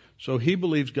 So he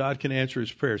believes God can answer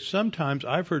his prayers. Sometimes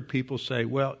I've heard people say,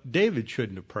 well, David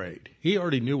shouldn't have prayed. He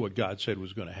already knew what God said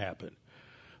was going to happen.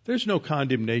 There's no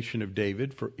condemnation of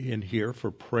David in here for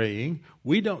praying.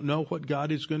 We don't know what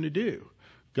God is going to do.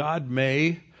 God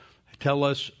may tell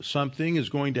us something is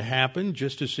going to happen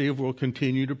just to see if we'll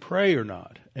continue to pray or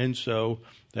not. And so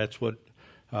that's what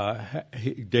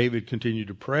David continued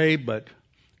to pray, but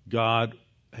God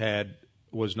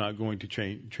was not going to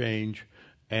change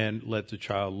and let the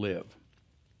child live.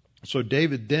 So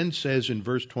David then says in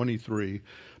verse 23,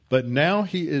 but now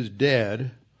he is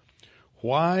dead,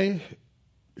 why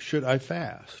should I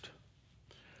fast?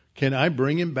 Can I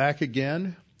bring him back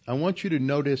again? I want you to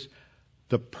notice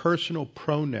the personal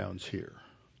pronouns here.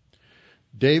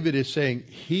 David is saying,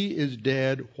 he is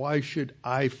dead, why should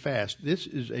I fast? This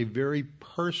is a very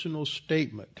personal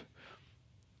statement.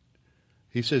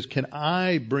 He says, can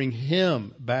I bring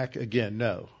him back again?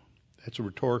 No. That's a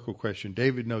rhetorical question.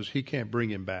 David knows he can't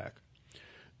bring him back.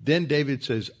 Then David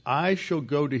says, I shall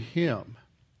go to him,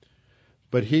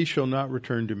 but he shall not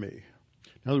return to me.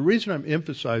 Now, the reason I'm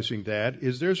emphasizing that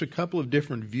is there's a couple of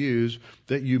different views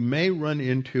that you may run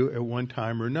into at one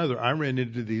time or another. I ran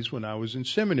into these when I was in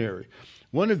seminary.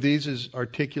 One of these is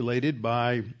articulated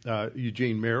by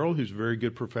Eugene Merrill, who's a very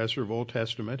good professor of Old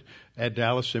Testament at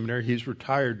Dallas Seminary. He's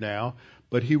retired now,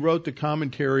 but he wrote the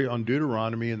commentary on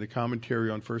Deuteronomy and the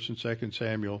commentary on 1 and 2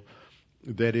 Samuel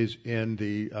that is in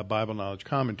the Bible Knowledge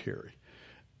Commentary.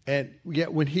 And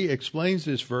yet when he explains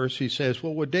this verse, he says,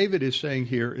 well, what David is saying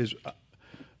here is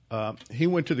he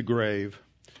went to the grave,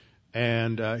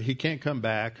 and he can't come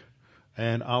back,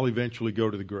 and I'll eventually go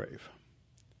to the grave.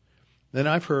 Then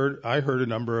I heard a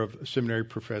number of seminary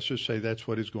professors say that's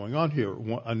what is going on here.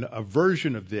 A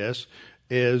version of this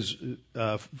is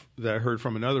that I heard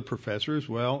from another professor as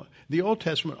well. The Old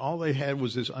Testament, all they had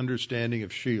was this understanding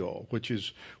of Sheol, which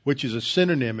is a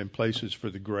synonym in places for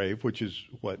the grave, which is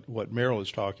what Merrill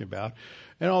is talking about.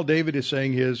 And all David is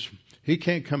saying is, he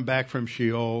can't come back from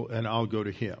Sheol, and I'll go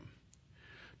to him.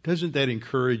 Doesn't that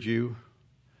encourage you?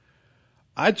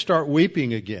 I'd start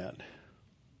weeping again.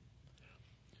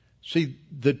 See,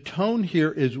 the tone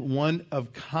here is one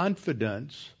of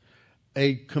confidence,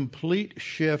 a complete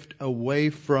shift away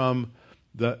from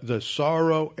the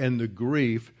sorrow and the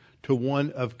grief to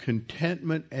one of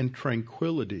contentment and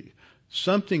tranquility.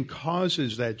 Something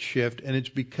causes that shift, and it's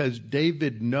because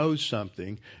David knows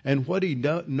something, and what he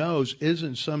knows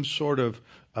isn't some sort of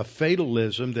a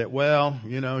fatalism that, well,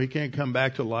 he can't come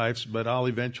back to life, but I'll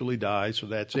eventually die, so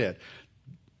that's it.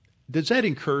 Does that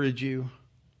encourage you?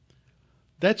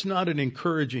 That's not an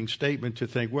encouraging statement to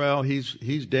think, well,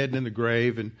 he's dead and in the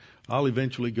grave, and I'll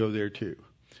eventually go there too.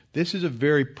 This is a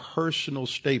very personal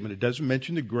statement. It doesn't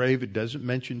mention the grave. It doesn't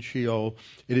mention Sheol.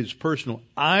 It is personal.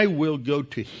 I will go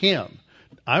to him.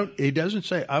 It doesn't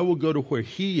say I will go to where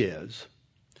he is.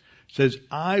 It says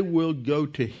I will go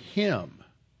to him.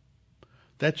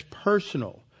 That's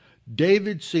personal.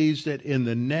 David sees that in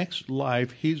the next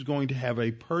life he's going to have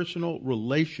a personal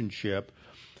relationship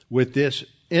with this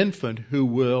infant who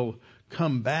will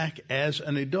come back as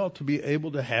an adult to be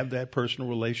able to have that personal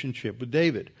relationship with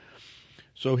David.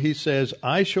 So he says,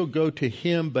 I shall go to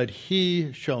him, but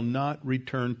he shall not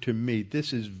return to me.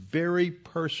 This is very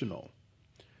personal.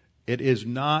 It is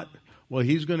not, well,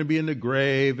 he's going to be in the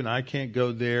grave and I can't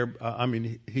go there.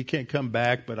 He can't come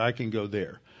back, but I can go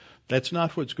there. That's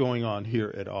not what's going on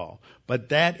here at all. But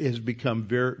that has become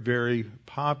very, very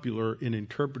popular in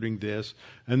interpreting this.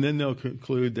 And then they'll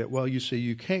conclude that, well, you see,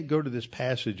 you can't go to this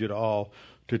passage at all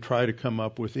to try to come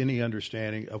up with any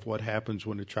understanding of what happens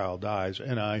when a child dies.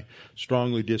 And I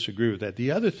strongly disagree with that.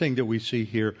 The other thing that we see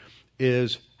here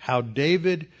is how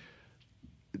David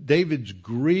David's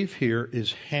grief here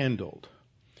is handled.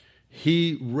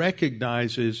 He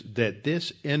recognizes that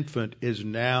this infant is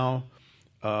now,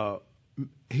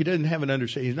 he doesn't have an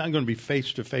understanding. He's not going to be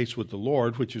face to face with the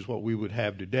Lord, which is what we would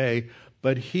have today,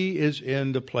 but he is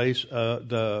in the place,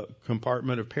 the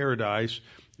compartment of paradise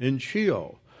in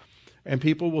Sheol. And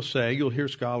people will say, you'll hear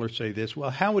scholars say this, well,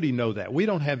 how would he know that? We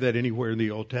don't have that anywhere in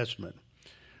the Old Testament.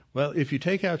 Well, if you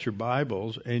take out your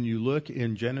Bibles and you look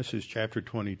in Genesis chapter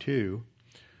 22,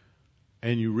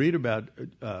 and you read about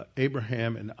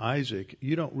Abraham and Isaac,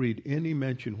 you don't read any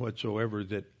mention whatsoever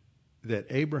that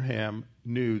Abraham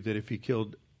knew that if he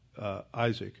killed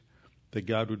Isaac, that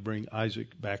God would bring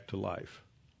Isaac back to life.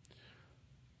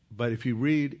 But if you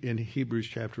read in Hebrews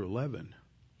chapter 11,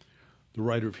 the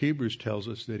writer of Hebrews tells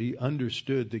us that he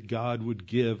understood that God would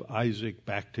give Isaac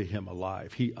back to him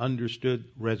alive. He understood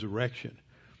resurrection.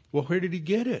 Well, where did he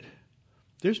get it?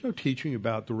 There's no teaching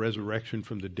about the resurrection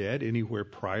from the dead anywhere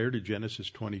prior to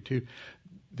Genesis 22.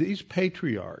 These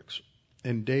patriarchs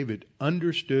and David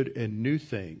understood and knew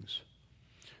things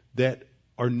that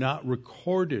are not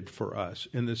recorded for us,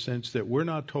 in the sense that we're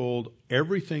not told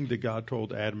everything that God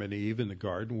told Adam and Eve in the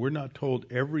garden. We're not told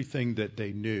everything that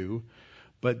they knew,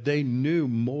 but they knew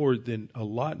a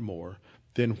lot more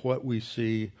than what we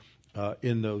see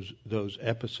in those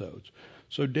episodes.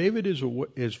 So David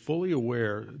is fully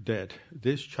aware that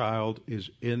this child is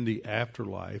in the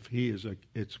afterlife.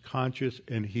 It's conscious,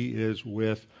 and he is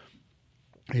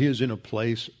in a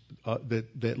place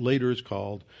that later is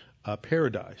called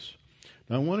paradise.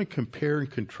 Now I want to compare and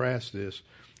contrast this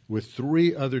with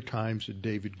 3 other times that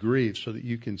David grieves, so that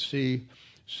you can see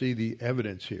the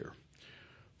evidence here.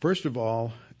 First of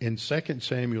all, in 2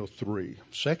 Samuel 3,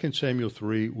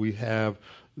 we have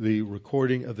the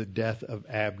recording of the death of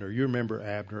Abner. You remember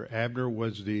Abner. Abner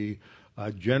was the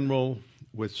general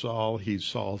with Saul. He's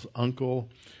Saul's uncle.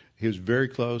 He was very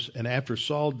close. And after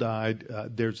Saul died,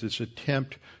 there's this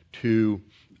attempt to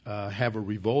have a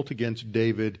revolt against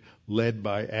David led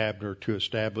by Abner to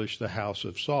establish the house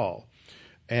of Saul.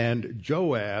 And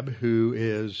Joab, who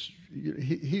is,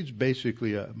 he's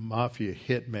basically a mafia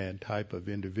hitman type of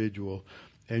individual,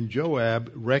 and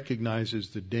Joab recognizes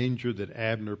the danger that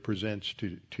Abner presents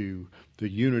to the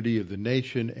unity of the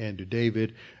nation and to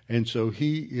David, and so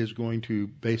he is going to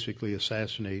basically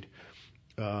assassinate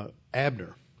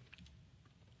Abner.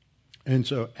 And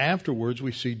so afterwards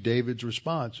we see David's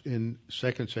response in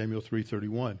 2 Samuel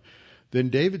 3:31. Then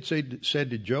David said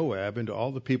to Joab and to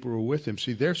all the people who were with him,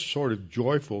 see, they're sort of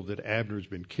joyful that Abner has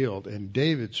been killed, and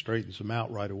David straightens them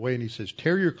out right away, and he says,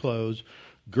 tear your clothes,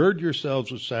 gird yourselves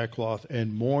with sackcloth,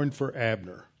 and mourn for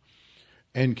Abner.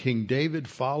 And King David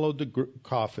followed the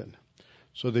coffin.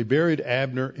 So they buried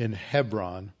Abner in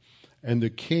Hebron, and the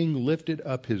king lifted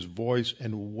up his voice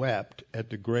and wept at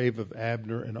the grave of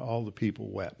Abner, and all the people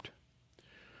wept.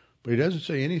 But he doesn't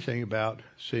say anything about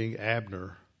seeing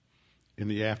Abner in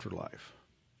the afterlife.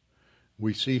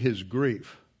 We see his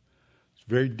grief. It's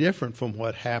very different from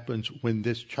what happens when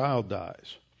this child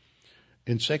dies.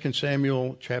 In 2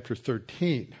 Samuel chapter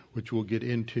 13, which we'll get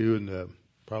into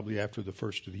probably after the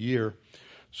first of the year,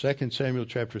 2 Samuel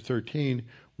chapter 13,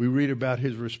 we read about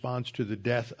his response to the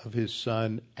death of his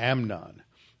son Amnon.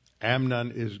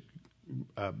 Amnon is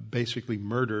basically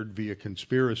murdered via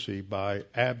conspiracy by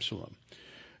Absalom.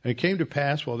 And it came to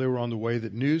pass while they were on the way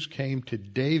that news came to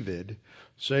David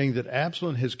saying that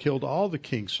Absalom has killed all the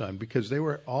king's sons, because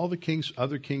all the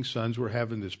other king's sons were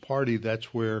having this party.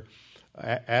 That's where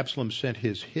Absalom sent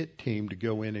his hit team to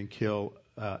go in and kill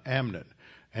Amnon.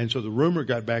 And so the rumor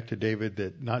got back to David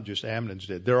that not just Amnon's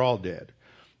dead, they're all dead.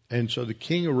 And so the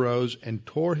king arose and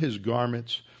tore his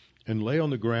garments and lay on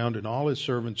the ground, and all his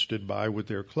servants stood by with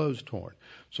their clothes torn.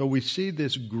 So we see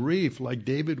this grief like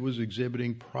David was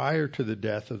exhibiting prior to the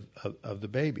death of the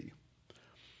baby.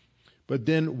 But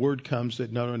then word comes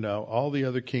that no, all the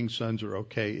other king's sons are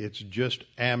okay. It's just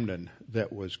Amnon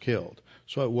that was killed.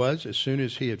 So it was, as soon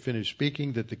as he had finished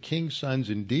speaking, that the king's sons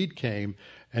indeed came,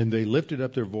 and they lifted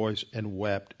up their voice and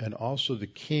wept, and also the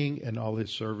king and all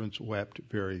his servants wept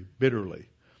very bitterly.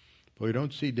 But we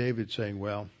don't see David saying,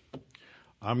 well,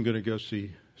 I'm going to go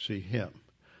see him.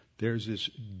 There's this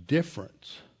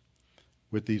difference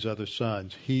with these other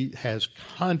sons. He has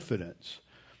confidence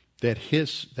that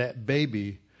that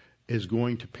baby is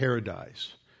going to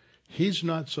paradise. He's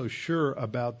not so sure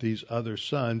about these other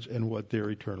sons and what their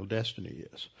eternal destiny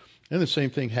is. And the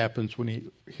same thing happens when he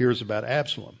hears about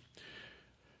Absalom.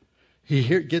 He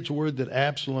gets word that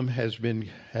Absalom has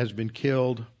been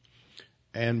killed.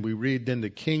 And we read, then the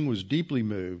king was deeply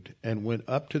moved and went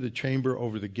up to the chamber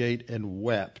over the gate and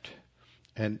wept.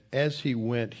 And as he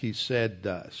went, he said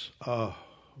thus, oh,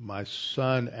 my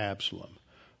son Absalom,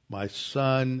 my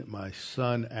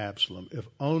son Absalom, if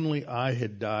only I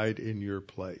had died in your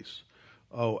place.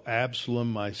 Oh,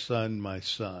 Absalom, my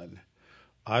son,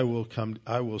 I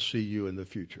will see you in the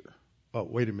future. Oh,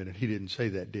 wait a minute. He didn't say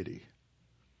that, did he?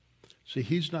 See,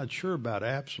 he's not sure about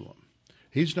Absalom.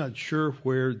 He's not sure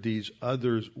where these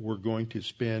others were going to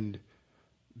spend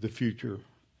the future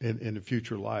in a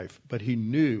future life. But he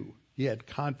knew, he had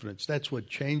confidence. That's what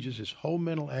changes his whole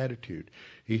mental attitude.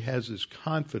 He has this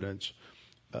confidence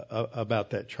about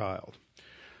that child.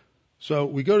 So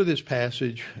we go to this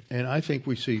passage, and I think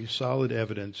we see solid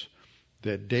evidence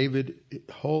that David's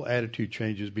whole attitude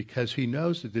changes because he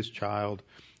knows that this child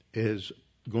is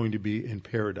going to be in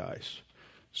paradise.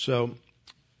 So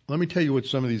let me tell you what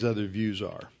some of these other views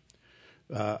are.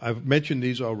 I've mentioned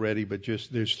these already, but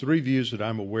just there's three views that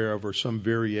I'm aware of, or some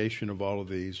variation of all of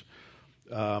these.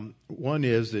 One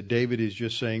is that David is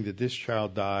just saying that this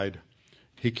child died.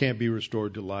 He can't be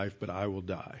restored to life, but I will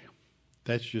die.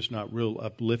 That's just not real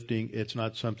uplifting. It's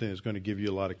not something that's going to give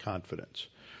you a lot of confidence.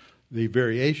 The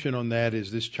variation on that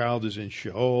is this child is in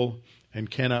Sheol and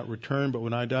cannot return, but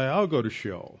when I die, I'll go to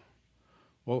Sheol.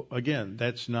 Well, again,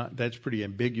 that's pretty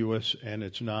ambiguous, and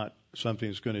it's not something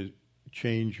that's going to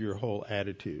change your whole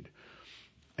attitude.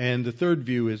 And the third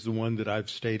view is the one that I've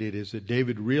stated, is that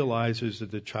David realizes that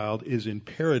the child is in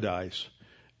paradise,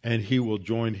 and he will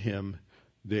join him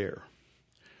there.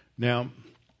 Now,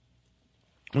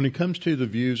 when it comes to the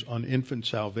views on infant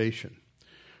salvation,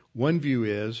 one view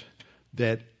is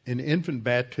that in infant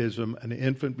baptism, an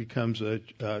infant becomes a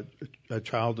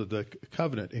child of the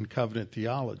covenant in covenant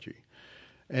theology.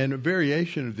 And a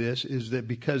variation of this is that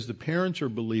because the parents are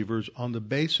believers, on the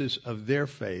basis of their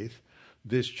faith,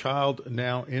 this child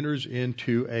now enters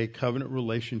into a covenant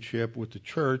relationship with the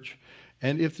church.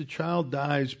 And if the child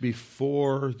dies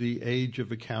before the age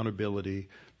of accountability,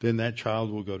 then that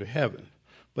child will go to heaven.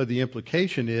 But the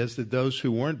implication is that those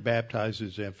who weren't baptized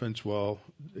as infants, well,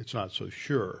 it's not so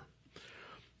sure.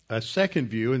 A second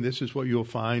view, and this is what you'll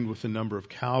find with a number of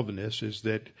Calvinists, is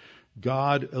that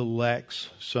God elects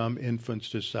some infants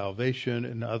to salvation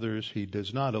and others he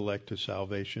does not elect to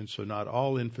salvation. So not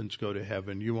all infants go to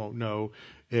heaven. You won't know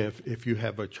if you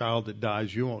have a child that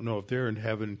dies, you won't know if they're in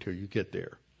heaven until you get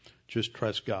there. Just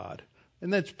trust God.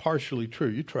 And that's partially true.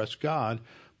 You trust God,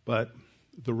 but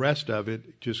the rest of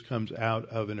it just comes out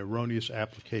of an erroneous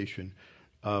application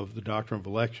of the doctrine of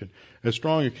election. As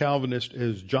strong a Calvinist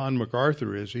as John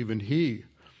MacArthur is, even he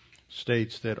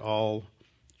states that all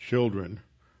children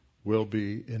will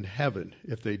be in heaven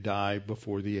if they die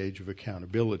before the age of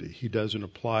accountability. He doesn't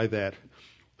apply that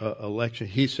election.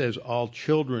 He says all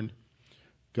children,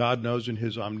 God knows in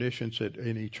his omniscience that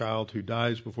any child who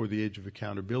dies before the age of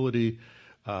accountability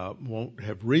won't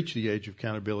have reached the age of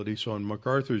accountability. So in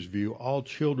MacArthur's view, all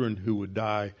children who would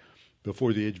die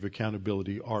before the age of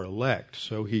accountability are elect.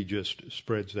 So he just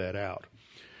spreads that out.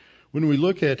 When we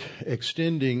look at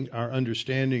extending our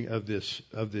understanding of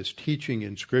this teaching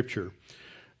in Scripture,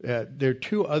 there are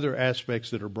two other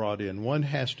aspects that are brought in. One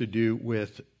has to do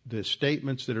with the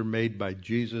statements that are made by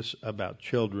Jesus about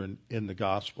children in the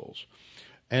Gospels.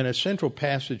 And a central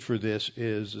passage for this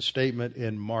is a statement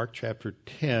in Mark chapter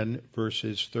 10,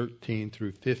 verses 13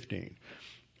 through 15.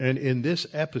 And in this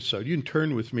episode, you can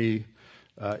turn with me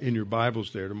in your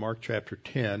Bibles there to Mark chapter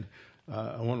 10.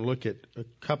 I want to look at a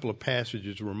couple of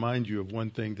passages to remind you of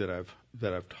one thing that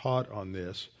I've taught on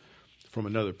this from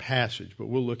another passage. But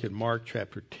we'll look at Mark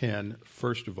chapter 10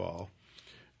 first of all.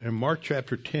 In Mark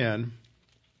chapter 10,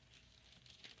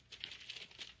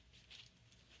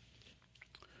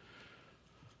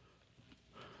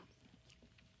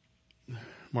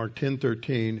 Mark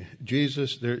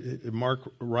 10:13, Mark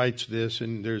writes this,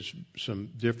 and there's some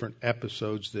different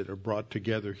episodes that are brought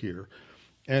together here.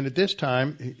 And at this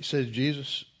time, he says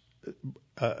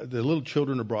the little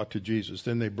children are brought to Jesus.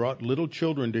 Then they brought little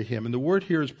children to him. And the word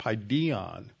here is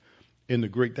paideon in the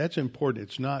Greek. That's important.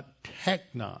 It's not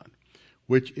teknon,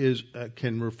 which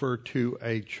can refer to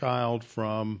a child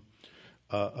from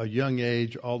a young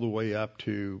age all the way up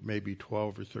to maybe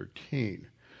 12 or 13.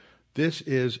 This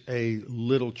is a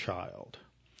little child.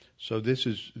 So this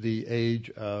is the age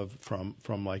of from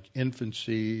like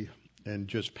infancy and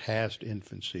just past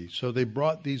infancy. So they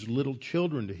brought these little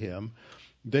children to him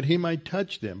that he might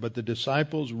touch them. But the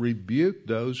disciples rebuked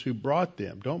those who brought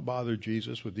them. Don't bother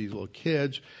Jesus with these little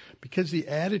kids, because the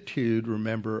attitude,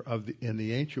 remember, in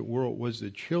the ancient world was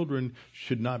that children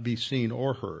should not be seen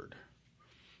or heard.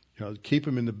 Keep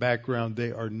them in the background.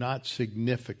 They are not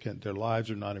significant. Their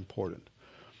lives are not important.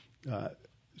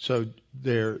 So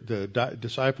the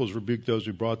disciples rebuked those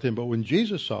who brought them. But when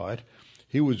Jesus saw it,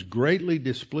 he was greatly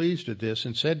displeased at this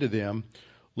and said to them,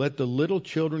 Let the little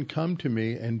children come to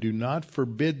me, and do not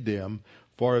forbid them,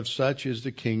 for of such is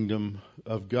the kingdom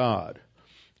of God.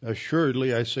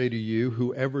 Assuredly, I say to you,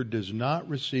 whoever does not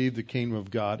receive the kingdom of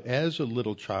God as a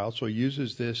little child," so he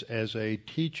uses this as a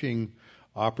teaching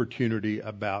opportunity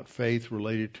about faith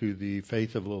related to the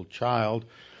faith of a little child.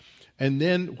 And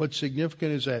then what's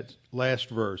significant is that last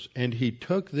verse, "And he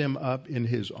took them up in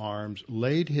his arms,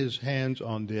 laid his hands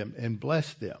on them, and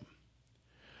blessed them."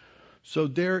 So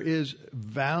there is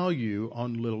value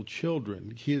on little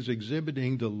children. He is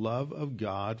exhibiting the love of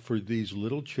God for these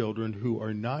little children who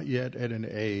are not yet at an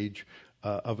age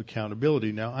of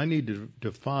accountability. Now, I need to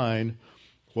define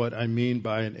what I mean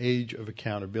by an age of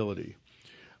accountability.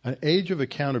 An age of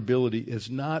accountability is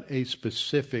not a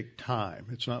specific time.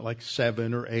 It's not like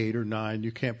 7 or 8 or 9.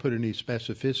 You can't put any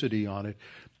specificity on it.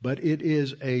 But it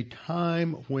is a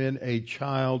time when a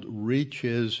child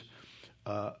reaches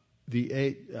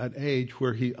an age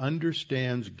where he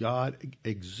understands God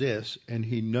exists and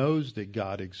he knows that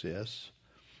God exists.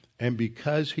 And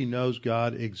because he knows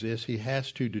God exists, he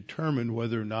has to determine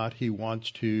whether or not he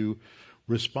wants to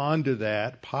respond to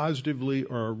that positively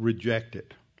or reject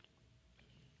it.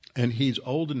 And he's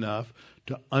old enough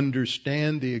to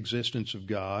understand the existence of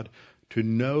God, to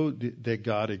know that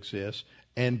God exists,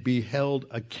 and be held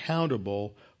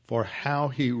accountable for how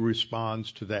he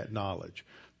responds to that knowledge.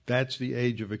 That's the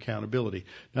age of accountability.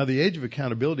 Now, the age of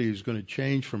accountability is going to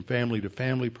change from family to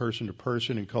family, person to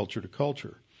person, and culture to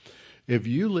culture. If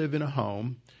you live in a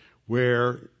home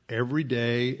where every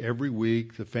day, every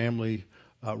week, the family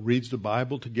reads the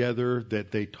Bible together,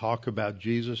 that they talk about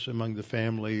Jesus among the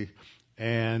family,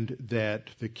 and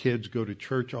that the kids go to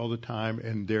church all the time,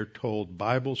 and they're told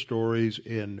Bible stories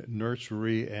in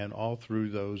nursery and all through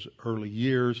those early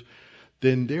years,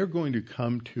 then they're going to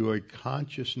come to a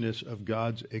consciousness of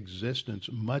God's existence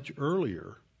much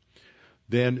earlier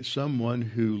than someone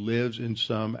who lives in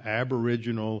some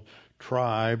aboriginal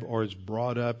tribe or is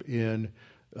brought up in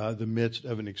the midst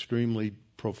of an extremely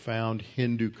profound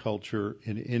Hindu culture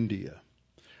in India.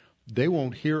 They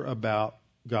won't hear about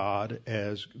God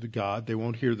as the God. They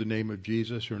won't hear the name of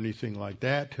Jesus or anything like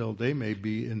that till they may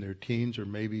be in their teens or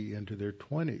maybe into their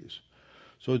 20s.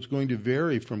 So it's going to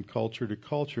vary from culture to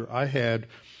culture. I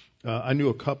knew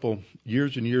a couple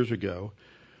years and years ago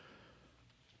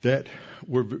that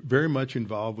were very much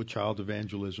involved with Child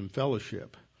Evangelism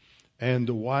Fellowship. And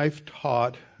the wife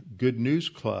taught Good News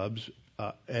Clubs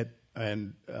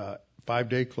and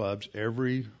 5-day clubs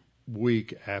every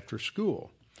week after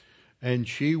school. And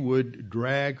she would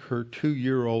drag her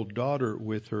 2-year-old daughter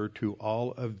with her to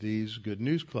all of these Good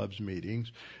News Clubs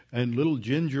meetings. And little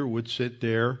Ginger would sit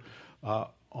there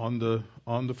on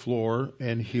the floor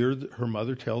and hear her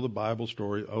mother tell the Bible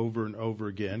story over and over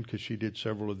again, because she did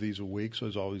several of these a week, so it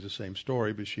was always the same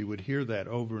story, but she would hear that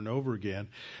over and over again.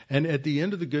 And at the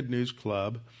end of the Good News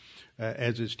Club,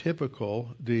 as is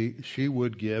typical, she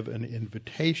would give an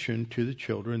invitation to the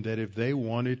children that if they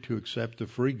wanted to accept the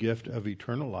free gift of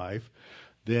eternal life,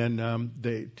 then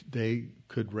they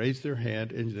could raise their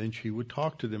hand, and then she would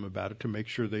talk to them about it to make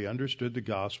sure they understood the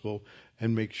gospel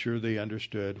and make sure they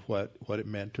understood what it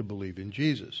meant to believe in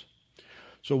Jesus.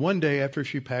 So one day after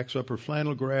she packs up her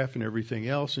flannel graph and everything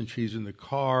else, and she's in the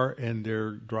car and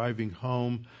they're driving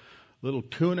home, little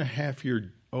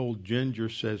 2.5-year-old Ginger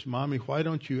says, "Mommy, why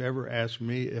don't you ever ask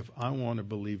me if I want to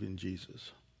believe in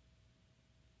Jesus?"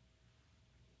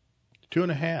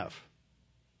 2.5.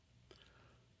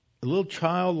 A little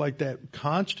child like that,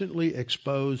 constantly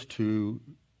exposed to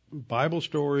Bible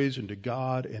stories and to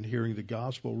God and hearing the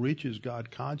gospel, reaches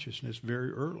God consciousness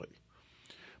very early.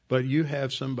 But you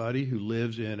have somebody who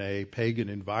lives in a pagan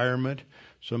environment,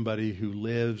 somebody who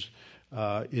lives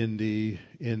in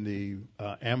the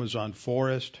Amazon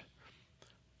forest.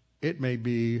 They may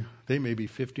be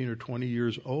 15 or 20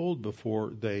 years old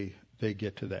before they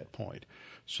get to that point.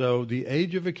 So the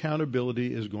age of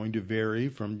accountability is going to vary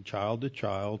from child to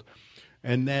child,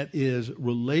 and that is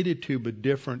related to but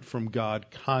different from God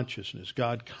consciousness.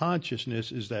 God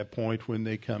consciousness is that point when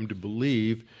they come to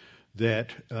believe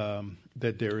that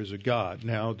there is a God.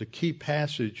 Now, the key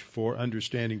passage for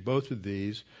understanding both of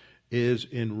these is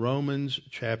in Romans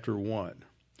chapter 1.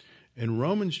 In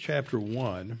Romans chapter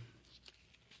 1,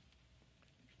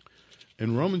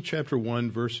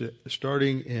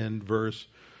 starting in verse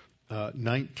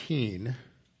 19,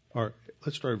 or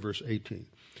let's start at verse 18.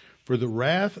 "For the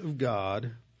wrath of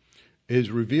God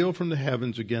is revealed from the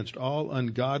heavens against all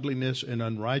ungodliness and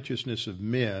unrighteousness of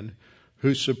men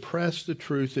who suppress the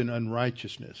truth in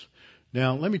unrighteousness."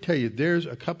 Now, let me tell you, there's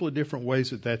a couple of different ways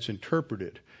that that's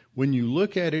interpreted. When you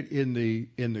look at it in the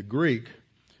Greek,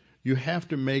 you have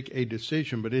to make a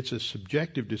decision, but it's a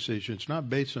subjective decision. It's not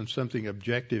based on something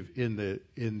objective in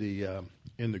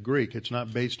the Greek. It's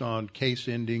not based on case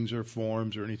endings or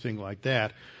forms or anything like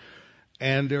that.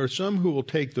 And there are some who will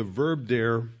take the verb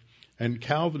there, and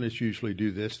Calvinists usually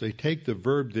do this. They take the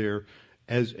verb there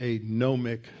as a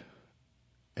gnomic,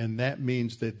 and that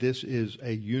means that this is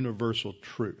a universal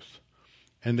truth.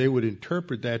 And they would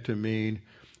interpret that to mean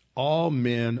all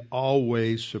men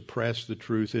always suppress the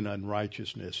truth in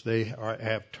unrighteousness. They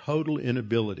have total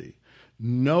inability.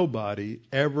 Nobody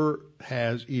ever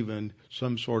has even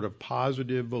some sort of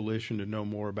positive volition to know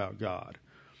more about God.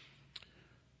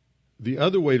 The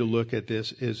other way to look at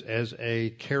this is as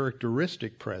a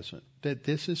characteristic present, that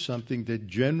this is something that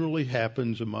generally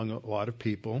happens among a lot of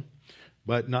people,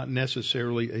 but not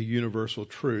necessarily a universal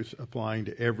truth applying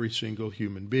to every single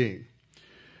human being.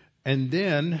 And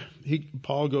then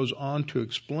Paul goes on to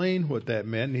explain what that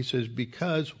meant. And he says,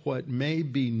 because what may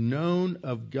be known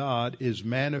of God is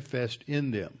manifest in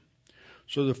them.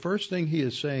 So the first thing he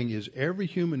is saying is every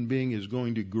human being is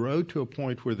going to grow to a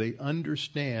point where they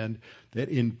understand that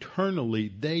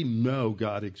internally they know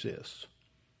God exists.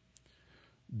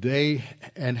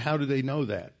 And how do they know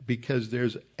that? Because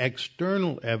there's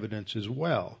external evidence as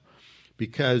well.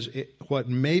 Because what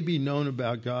may be known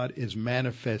about God is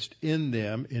manifest in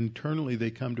them. Internally,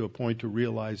 they come to a point to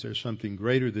realize there's something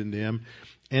greater than them.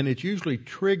 And it's usually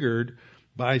triggered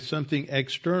by something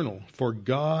external. For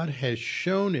God has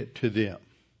shown it to them.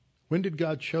 When did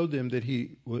God show them that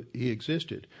He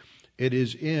existed? It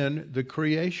is in the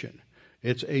creation.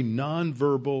 It's a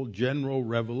nonverbal general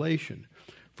revelation.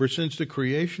 For since the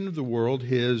creation of the world,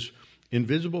 His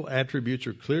invisible attributes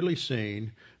are clearly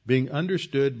seen, being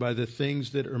understood by the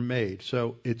things that are made.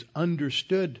 So it's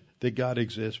understood that God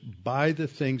exists by the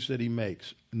things that He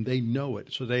makes. And they know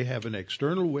it. So they have an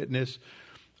external witness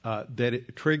that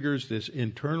it triggers this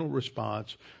internal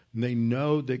response. And they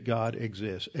know that God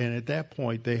exists. And at that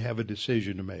point, they have a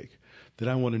decision to make. That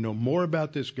I want to know more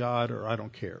about this God or I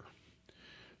don't care.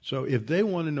 So if they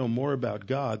want to know more about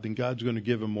God, then God's going to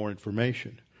give them more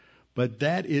information. But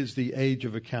that is the age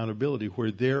of accountability,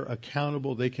 where they're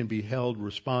accountable, they can be held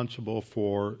responsible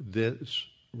for this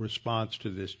response to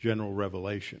this general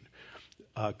revelation.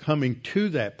 Coming to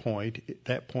that point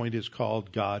is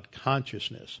called God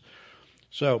consciousness.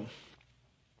 So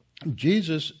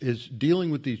Jesus is dealing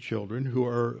with these children who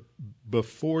are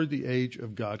before the age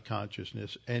of God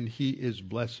consciousness, and He is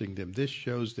blessing them. This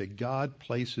shows that God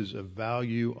places a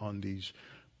value on these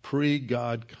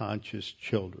pre-God conscious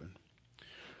children.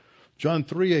 John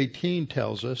 3:18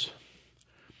 tells us,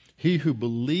 he who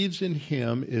believes in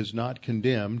Him is not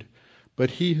condemned,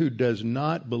 but he who does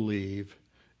not believe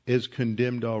is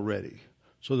condemned already.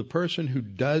 So the person who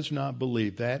does not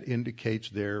believe, that indicates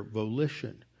their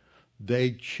volition.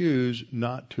 They choose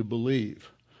not to believe.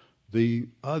 The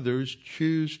others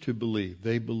choose to believe.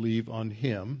 They believe on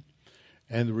Him,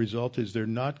 and the result is they're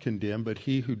not condemned, but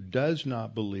he who does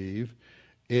not believe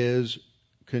is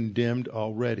condemned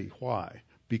already. Why?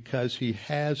 Because he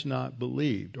has not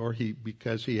believed,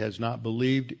 because he has not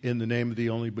believed in the name of the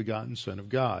only begotten Son of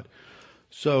God.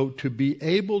 So to be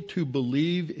able to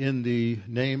believe in the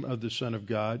name of the Son of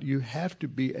God, you have to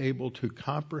be able to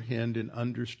comprehend and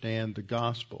understand the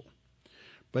gospel.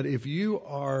 But if you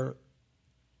are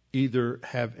either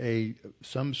have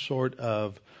some sort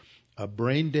of a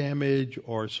brain damage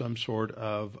or some sort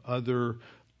of other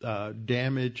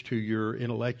damage to your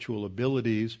intellectual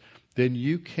abilities, then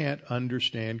you can't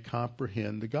understand,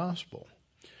 comprehend the gospel.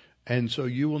 And so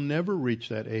you will never reach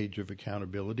that age of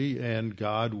accountability, and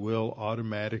God will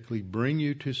automatically bring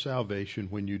you to salvation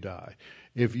when you die.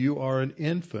 If you are an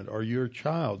infant or you're a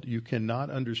child, you cannot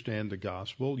understand the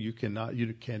gospel. You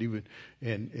can't even,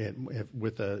 and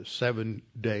with a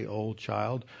 7-day-old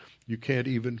child, you can't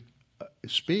even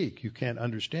speak. You can't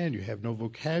understand. You have no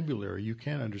vocabulary. You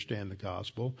can't understand the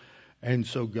gospel. And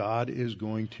so God is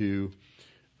going to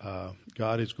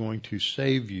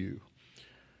save you.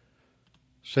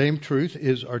 Same truth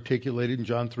is articulated in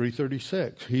John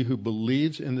 3:36. He who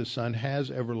believes in the Son has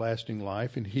everlasting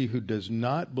life, and he who does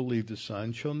not believe the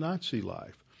Son shall not see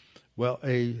life. Well,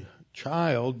 a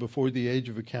child before the age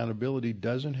of accountability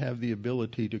doesn't have the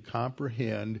ability to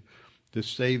comprehend the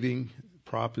saving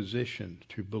proposition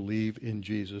to believe in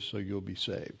Jesus so you'll be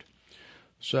saved.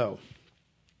 So,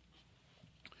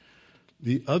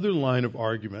 the other line of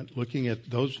argument, look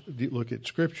at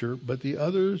Scripture, but the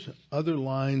other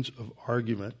lines of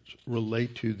argument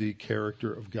relate to the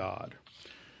character of God.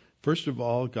 First of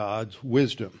all, God's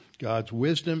wisdom. God's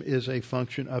wisdom is a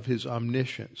function of his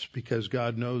omniscience. Because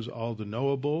God knows all the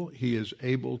knowable, he is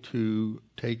able to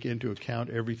take into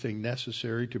account everything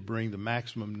necessary to bring the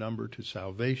maximum number to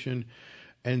salvation.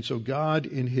 And so God,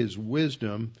 in his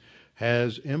wisdom,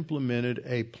 has implemented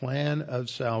a plan of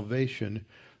salvation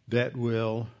that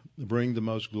will bring the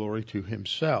most glory to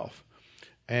himself.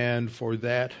 And for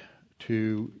that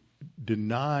to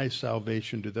deny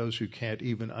salvation to those who can't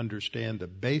even understand the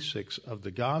basics of the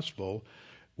gospel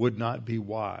would not be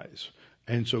wise.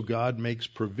 And so God makes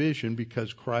provision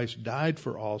because Christ died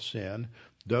for all sin.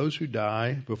 Those who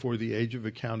die before the age of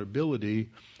accountability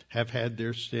have had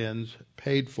their sins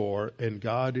paid for, and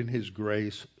God in his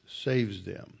grace saves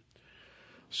them.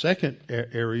 Second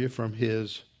area from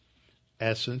his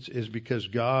essence is because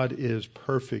God is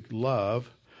perfect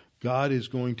love. God is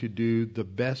going to do the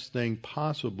best thing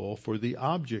possible for the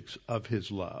objects of his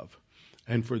love.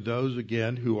 And for those,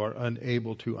 again, who are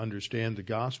unable to understand the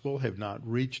gospel, have not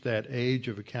reached that age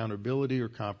of accountability or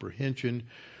comprehension,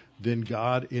 then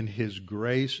God, in his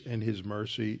grace and his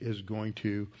mercy, is going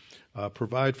to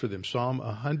provide for them. Psalm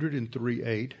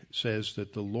 103:8 says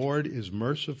that the Lord is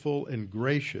merciful and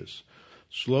gracious,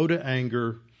 slow to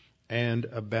anger, and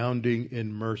abounding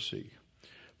in mercy.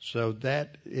 So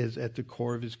that is at the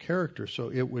core of his character.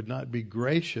 So it would not be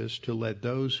gracious to let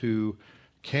those who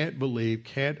can't believe,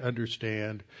 can't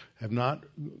understand, have not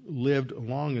lived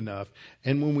long enough.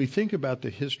 And when we think about the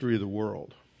history of the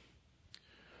world,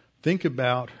 think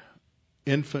about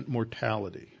infant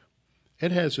mortality.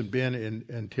 It hasn't been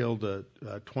until the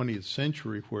 20th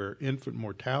century where infant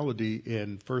mortality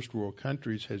in first world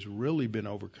countries has really been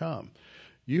overcome.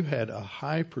 You had a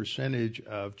high percentage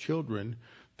of children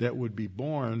that would be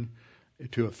born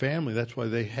to a family. That's why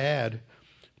they had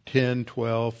 10,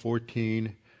 12,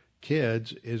 14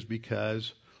 kids, is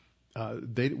because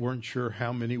they weren't sure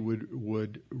how many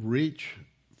would reach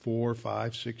 4,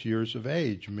 5, 6 years of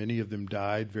age. Many of them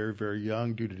died very, very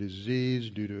young due to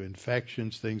disease, due to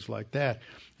infections, things like that.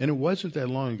 And it wasn't that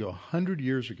long ago, 100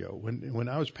 years ago, when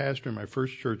I was pastoring my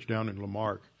first church down in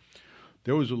Lamarck,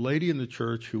 there was a lady in the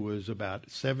church who was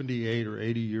about 78 or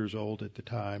 80 years old at the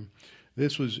time.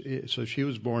 So she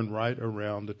was born right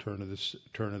around the turn of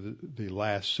the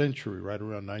last century, right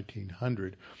around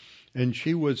 1900, and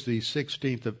she was the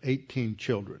 16th of 18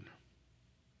 children.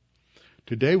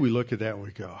 Today we look at that and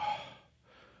we go, oh,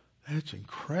 that's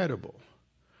incredible.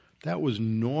 That was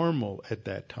normal at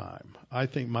that time. I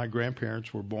think my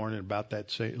grandparents were born in about that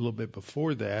same, a little bit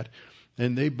before that,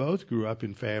 and they both grew up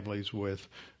in families with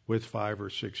 5 or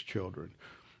 6 children.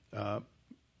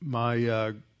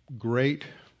 My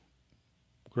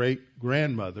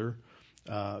great-grandmother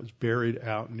is buried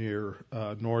out near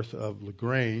north of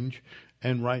LaGrange,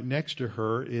 and right next to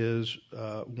her is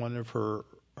one of her,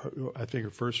 I think her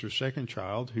first or second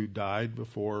child, who died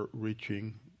before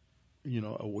reaching,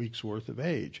 a week's worth of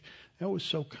age. That was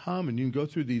so common. You can go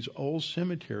through these old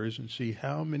cemeteries and see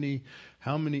how many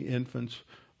infants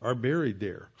are buried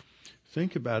there.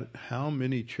 Think about how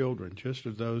many children, just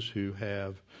of those who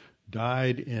have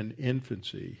died in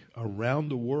infancy around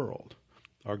the world,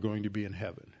 are going to be in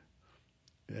heaven.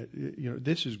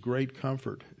 This is great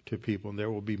comfort to people, and there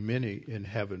will be many in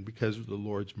heaven because of the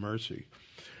Lord's mercy.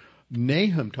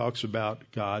 Nahum talks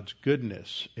about God's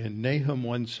goodness. In Nahum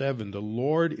 1:7, the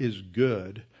Lord is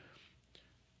good,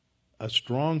 a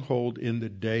stronghold in the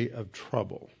day of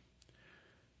trouble.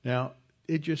 Now,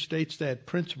 it just states that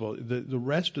principle. The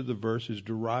rest of the verse is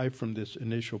derived from this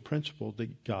initial principle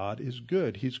that God is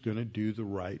good. He's going to do the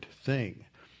right thing.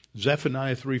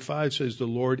 Zephaniah 3:5 says the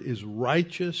Lord is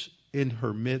righteous in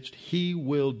her midst. He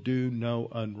will do no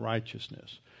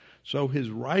unrighteousness. So his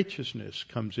righteousness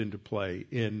comes into play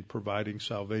in providing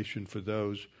salvation for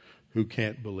those who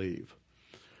can't believe.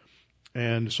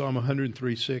 And Psalm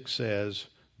 103:6 says,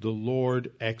 the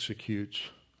Lord executes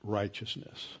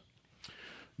righteousness.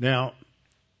 Now,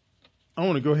 I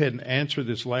want to go ahead and answer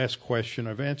this last question.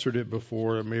 I've answered it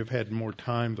before. I may have had more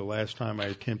time the last time I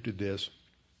attempted this.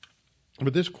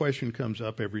 But this question comes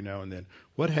up every now and then.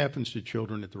 What happens to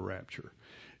children at the rapture?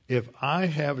 If I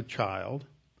have a child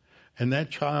and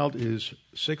that child is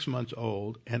 6 months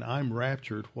old and I'm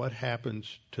raptured, what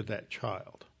happens to that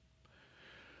child?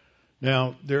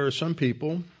 Now, there are some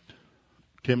people,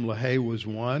 Tim LaHaye was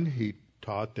one, he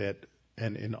taught that,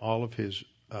 and in all of his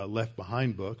Left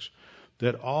Behind books,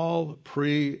 that all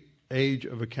pre-age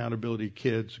of accountability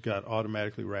kids got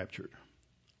automatically raptured.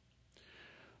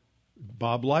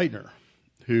 Bob Leitner,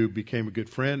 who became a good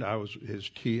friend, I was his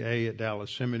TA at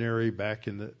Dallas Seminary back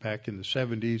in the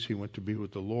 70s. He went to be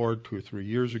with the Lord 2 or 3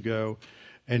 years ago,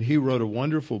 And he wrote a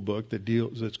wonderful book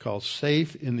that's called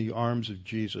Safe in the Arms of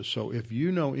Jesus. So if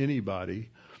you know anybody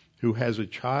who has a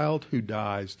child who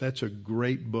dies, that's a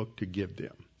great book to give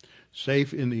them.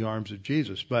 Safe in the Arms of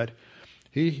Jesus. But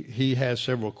he has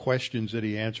several questions that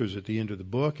he answers at the end of the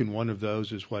book, and one of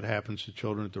those is what happens to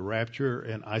children at the rapture,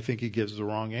 and I think he gives the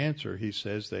wrong answer. He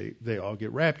says they all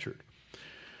get raptured.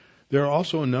 There are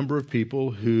also a number of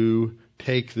people who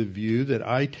take the view that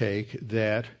I take,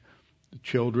 that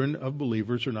children of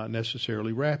believers are not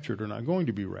necessarily raptured, or not going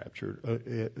to be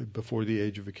raptured before the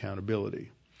age of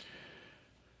accountability.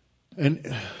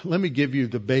 And let me give you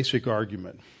the basic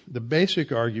argument. The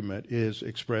basic argument is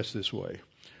expressed this way.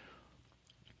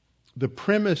 The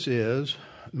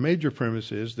major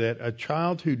premise is that a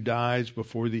child who dies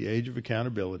before the age of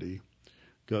accountability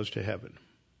goes to heaven.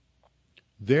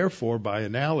 Therefore, by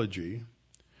analogy,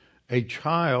 a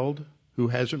child who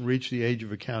hasn't reached the age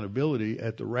of accountability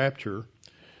at the rapture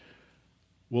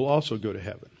will also go to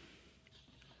heaven.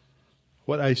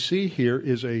 What I see here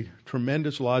is a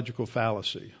tremendous logical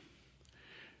fallacy.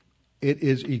 It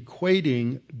is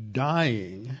equating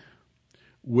dying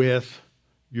with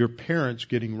your parents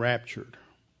getting raptured.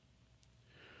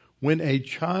 When a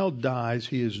child dies,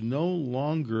 he is no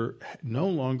longer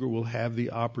will have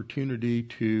the opportunity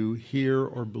to hear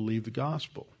or believe the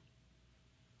gospel.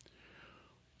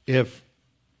 If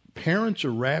parents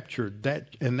are raptured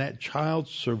and that child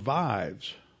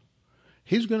survives,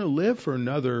 he's going to live for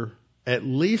another at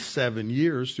least 7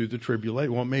 years through the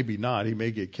tribulation. Well, maybe not. He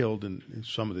may get killed in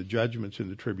some of the judgments in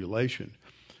the tribulation.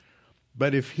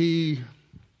 But if he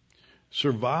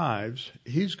survives,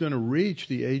 he's going to reach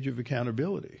the age of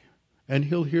accountability, and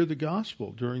he'll hear the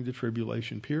gospel during the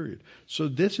tribulation period. So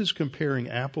this is comparing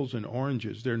apples and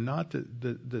oranges. They're not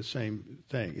the same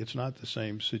thing. It's not the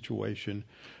same situation,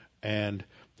 and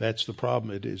that's the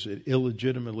problem. It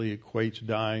illegitimately equates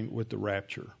dying with the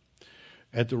rapture.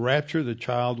 At the rapture, the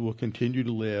child will continue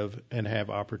to live and have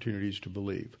opportunities to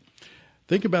believe.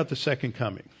 Think about the second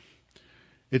coming.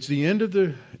 It's the end of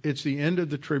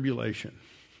the tribulation.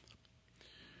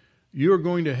 You are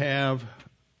going to have,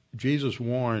 Jesus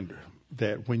warned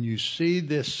that when you see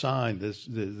this sign,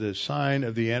 the sign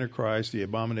of the Antichrist, the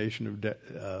abomination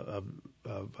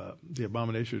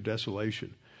of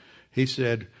desolation, he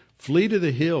said, "Flee to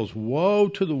the hills. Woe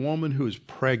to the woman who is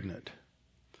pregnant."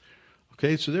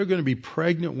 Okay, so they're going to be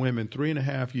pregnant women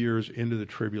 3.5 years into the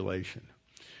tribulation,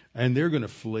 and they're going to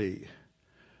flee,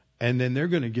 and then they're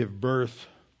going to give birth.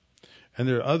 And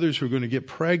there are others who are going to get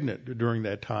pregnant during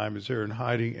that time as they're in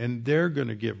hiding, and they're going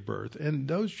to give birth. And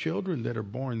those children that are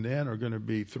born then are going to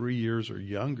be 3 years or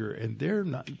younger, and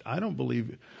I don't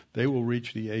believe they will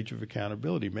reach the age of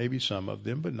accountability. Maybe some of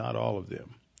them, but not all of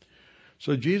them.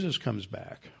 So Jesus comes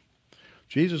back.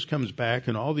 Jesus comes back,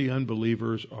 and all the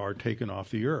unbelievers are taken off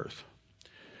the earth.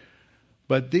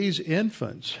 But these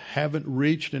infants haven't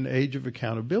reached an age of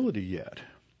accountability yet.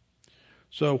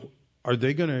 So are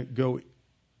they going to go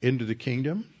into the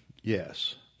kingdom?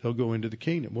 Yes, they'll go into the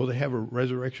kingdom. Will they have a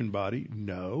resurrection body?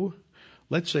 No.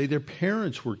 Let's say their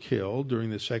parents were killed during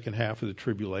the second half of the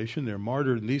tribulation. They're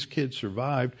martyred, and these kids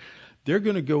survived. They're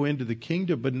going to go into the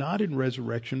kingdom, but not in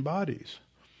resurrection bodies.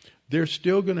 They're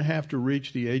still going to have to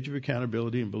reach the age of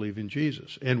accountability and believe in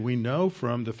Jesus. And we know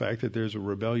from the fact that there's a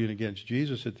rebellion against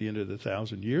Jesus at the end of the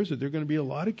 1,000 years that there are going to be a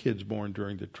lot of kids born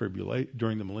during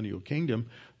the millennial kingdom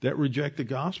that reject the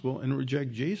gospel and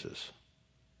reject Jesus.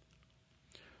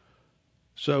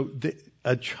 So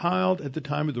a child at the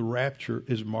time of the rapture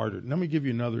is martyred. Let me give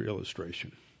you another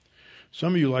illustration.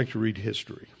 Some of you like to read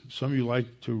history. Some of you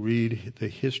like to read the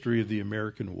history of the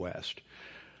American West.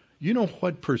 You know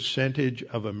what percentage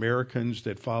of Americans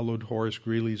that followed Horace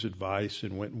Greeley's advice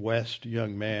and went west,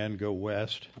 young man, go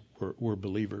west, were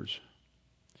believers?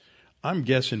 I'm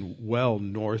guessing well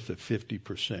north of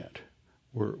 50%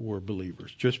 were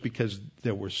believers, just because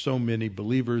there were so many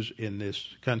believers in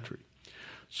this country.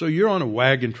 So you're on a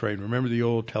wagon train. Remember the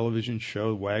old television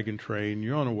show, Wagon Train?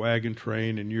 You're on a wagon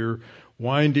train, and you're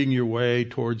winding your way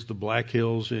towards the Black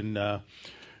Hills in the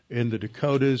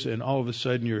Dakotas, and all of a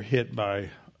sudden you're hit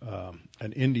by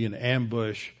an Indian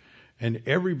ambush, and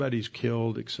everybody's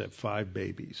killed except 5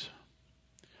 babies.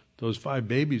 Those 5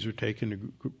 babies are taken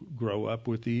to grow up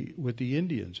with the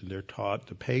Indians, and they're taught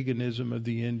the paganism of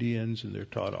the Indians, and they're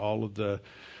taught all of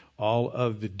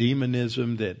the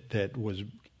demonism that was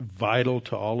vital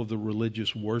to all of the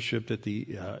religious worship that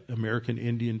the American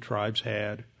Indian tribes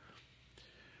had.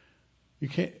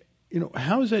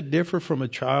 How does that differ from a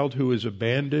child who is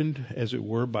abandoned, as it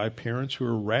were, by parents who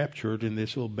are raptured, and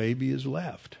this little baby is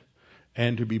left,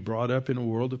 and to be brought up in a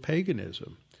world of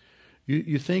paganism?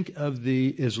 You think of the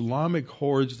Islamic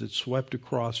hordes that swept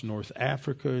across North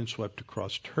Africa and swept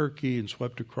across Turkey and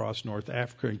swept across North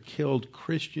Africa and killed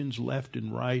Christians left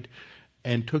and right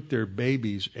and took their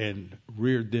babies and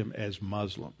reared them as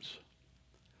Muslims.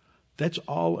 That's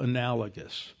all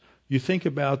analogous. You think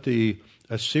about the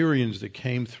Assyrians that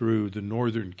came through the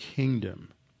northern kingdom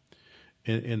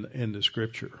in the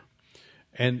scripture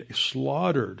and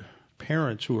slaughtered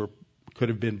parents who could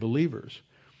have been believers.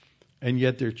 And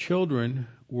yet their children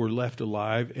were left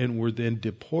alive and were then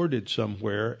deported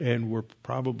somewhere and were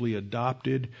probably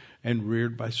adopted and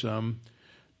reared by some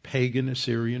pagan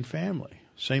Assyrian family.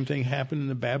 Same thing happened in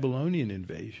the Babylonian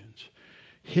invasions.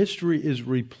 History is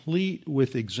replete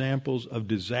with examples of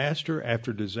disaster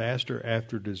after disaster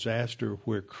after disaster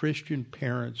where Christian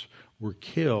parents were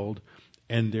killed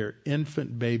and their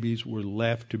infant babies were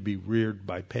left to be reared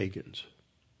by pagans.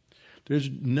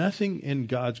 There's nothing in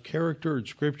God's character in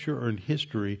Scripture or in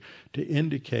history to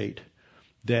indicate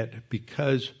that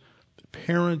because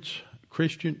parents,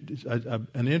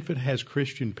 an infant has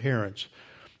Christian parents,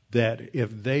 that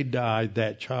if they die,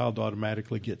 that child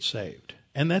automatically gets saved.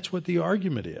 And that's what the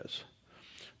argument is.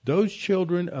 Those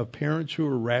children of parents who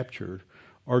are raptured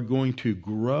are going to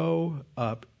grow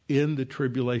up in the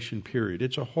tribulation period.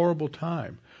 It's a horrible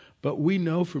time. But we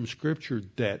know from Scripture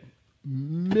that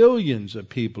millions of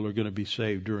people are going to be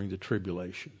saved during the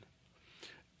tribulation.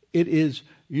 It is,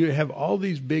 you have all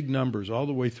these big numbers all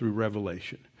the way through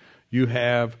Revelation. You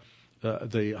have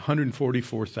the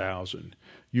 144,000.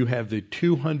 You have the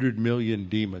 200 million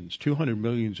demons. 200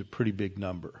 million is a pretty big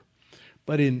number.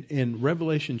 But in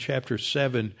Revelation chapter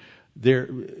 7,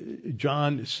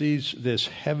 John sees this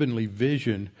heavenly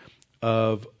vision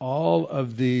of all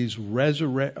of these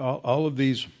all of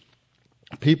these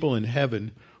people in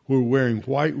heaven who are wearing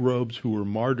white robes, who were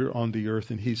martyred on the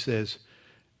earth, and he says,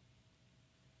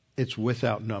 it's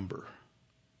without number.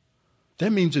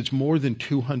 That means it's more than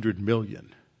 200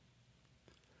 million.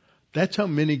 That's how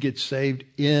many get saved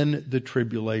in the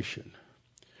tribulation.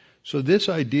 So this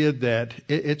idea that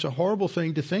it's a horrible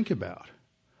thing to think about.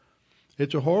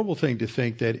 It's a horrible thing to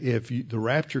think that if the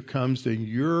rapture comes, then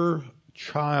your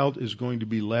child is going to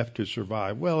be left to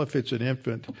survive. Well, if it's an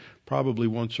infant, probably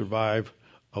won't survive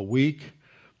a week.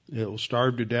 It'll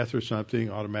starve to death or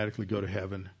something, automatically go to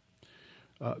heaven.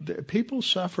 People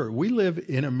suffer. We live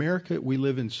in America, we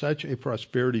live in such a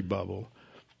prosperity bubble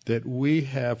that we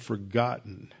have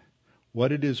forgotten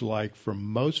what it is like for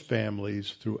most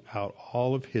families throughout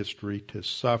all of history to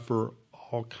suffer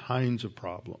all kinds of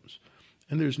problems.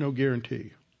 And there's no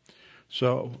guarantee.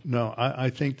 So, no, I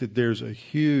think that there's a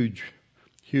huge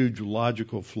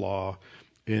logical flaw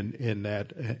in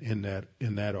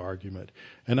that argument.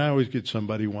 And I always get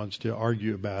somebody who wants to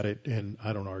argue about it, and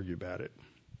I don't argue about it.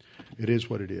 It is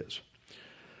what it is.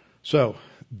 So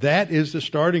that is the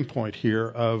starting point here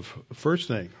of first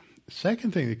thing.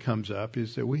 Second thing that comes up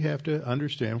is that we have to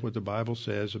understand what the Bible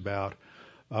says about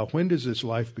when does this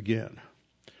life begin.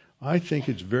 I think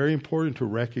it's very important to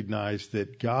recognize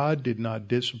that God did not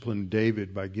discipline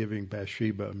David by giving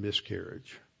Bathsheba a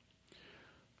miscarriage.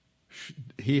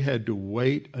 He had to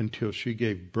wait until she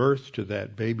gave birth to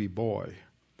that baby boy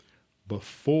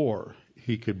before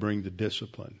he could bring the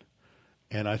discipline.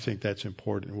 And I think that's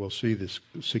important. We'll see the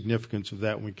significance of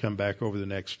that when we come back over the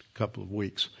next couple of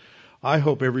weeks. I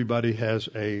hope everybody has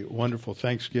a wonderful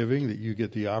Thanksgiving, that you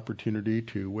get the opportunity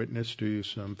to witness to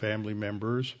some family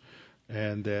members,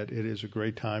 and that it is a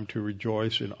great time to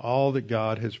rejoice in all that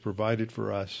God has provided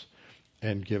for us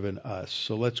and given us.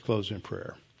 So let's close in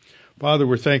prayer. Father,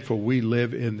 we're thankful we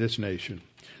live in this nation.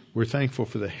 We're thankful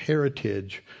for the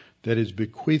heritage that is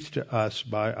bequeathed to us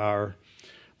by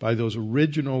those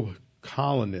original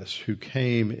colonists who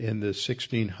came in the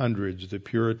 1600s, the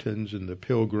Puritans and the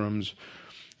Pilgrims,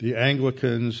 the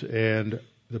Anglicans and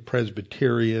the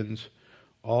Presbyterians,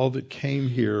 all that came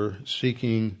here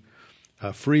seeking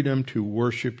freedom to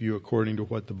worship you according to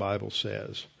what the Bible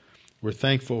says. We're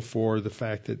thankful for the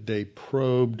fact that they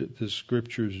probed the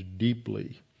Scriptures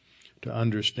deeply to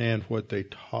understand what they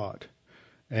taught,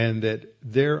 and that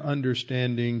their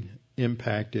understanding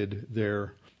impacted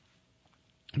the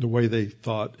way they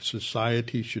thought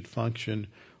society should function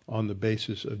on the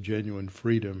basis of genuine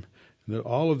freedom. And that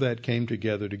all of that came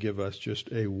together to give us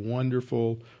just a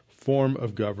wonderful form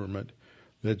of government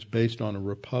that's based on a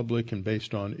republic and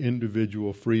based on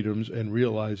individual freedoms, and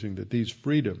realizing that these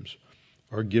freedoms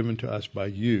are given to us by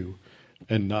you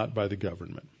and not by the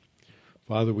government.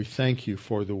 Father, we thank you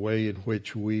for the way in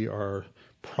which we are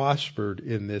prospered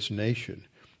in this nation,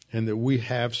 and that we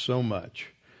have so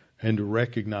much, and to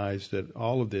recognize that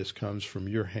all of this comes from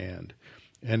your hand.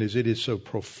 And as it is so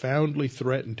profoundly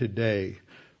threatened today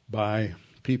by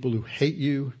people who hate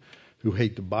you, who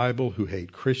hate the Bible, who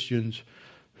hate Christians,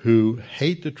 who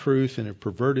hate the truth and have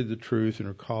perverted the truth and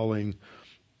are calling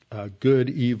good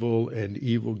evil and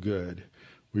evil good.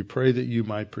 We pray that you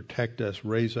might protect us,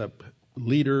 raise up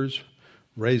leaders,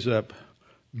 raise up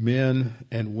men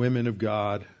and women of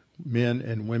God, men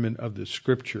and women of the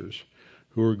Scriptures,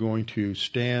 who are going to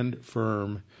stand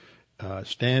firm,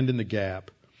 stand in the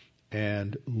gap,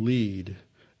 and lead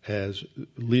as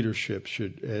leadership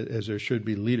should, as there should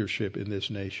be leadership in this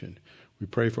nation. We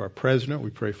pray for our president. We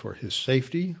pray for his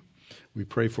safety. We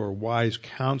pray for wise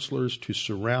counselors to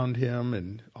surround him,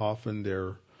 and often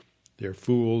they're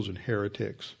fools and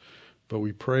heretics. But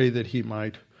we pray that he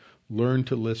might learn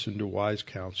to listen to wise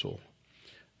counsel.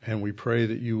 And we pray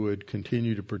that you would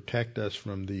continue to protect us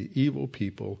from the evil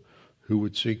people who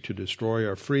would seek to destroy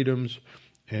our freedoms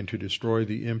and to destroy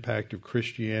the impact of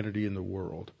Christianity in the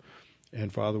world.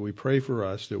 And Father, we pray for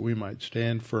us that we might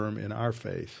stand firm in our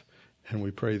faith. And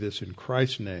we pray this in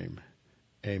Christ's name.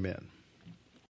 Amen.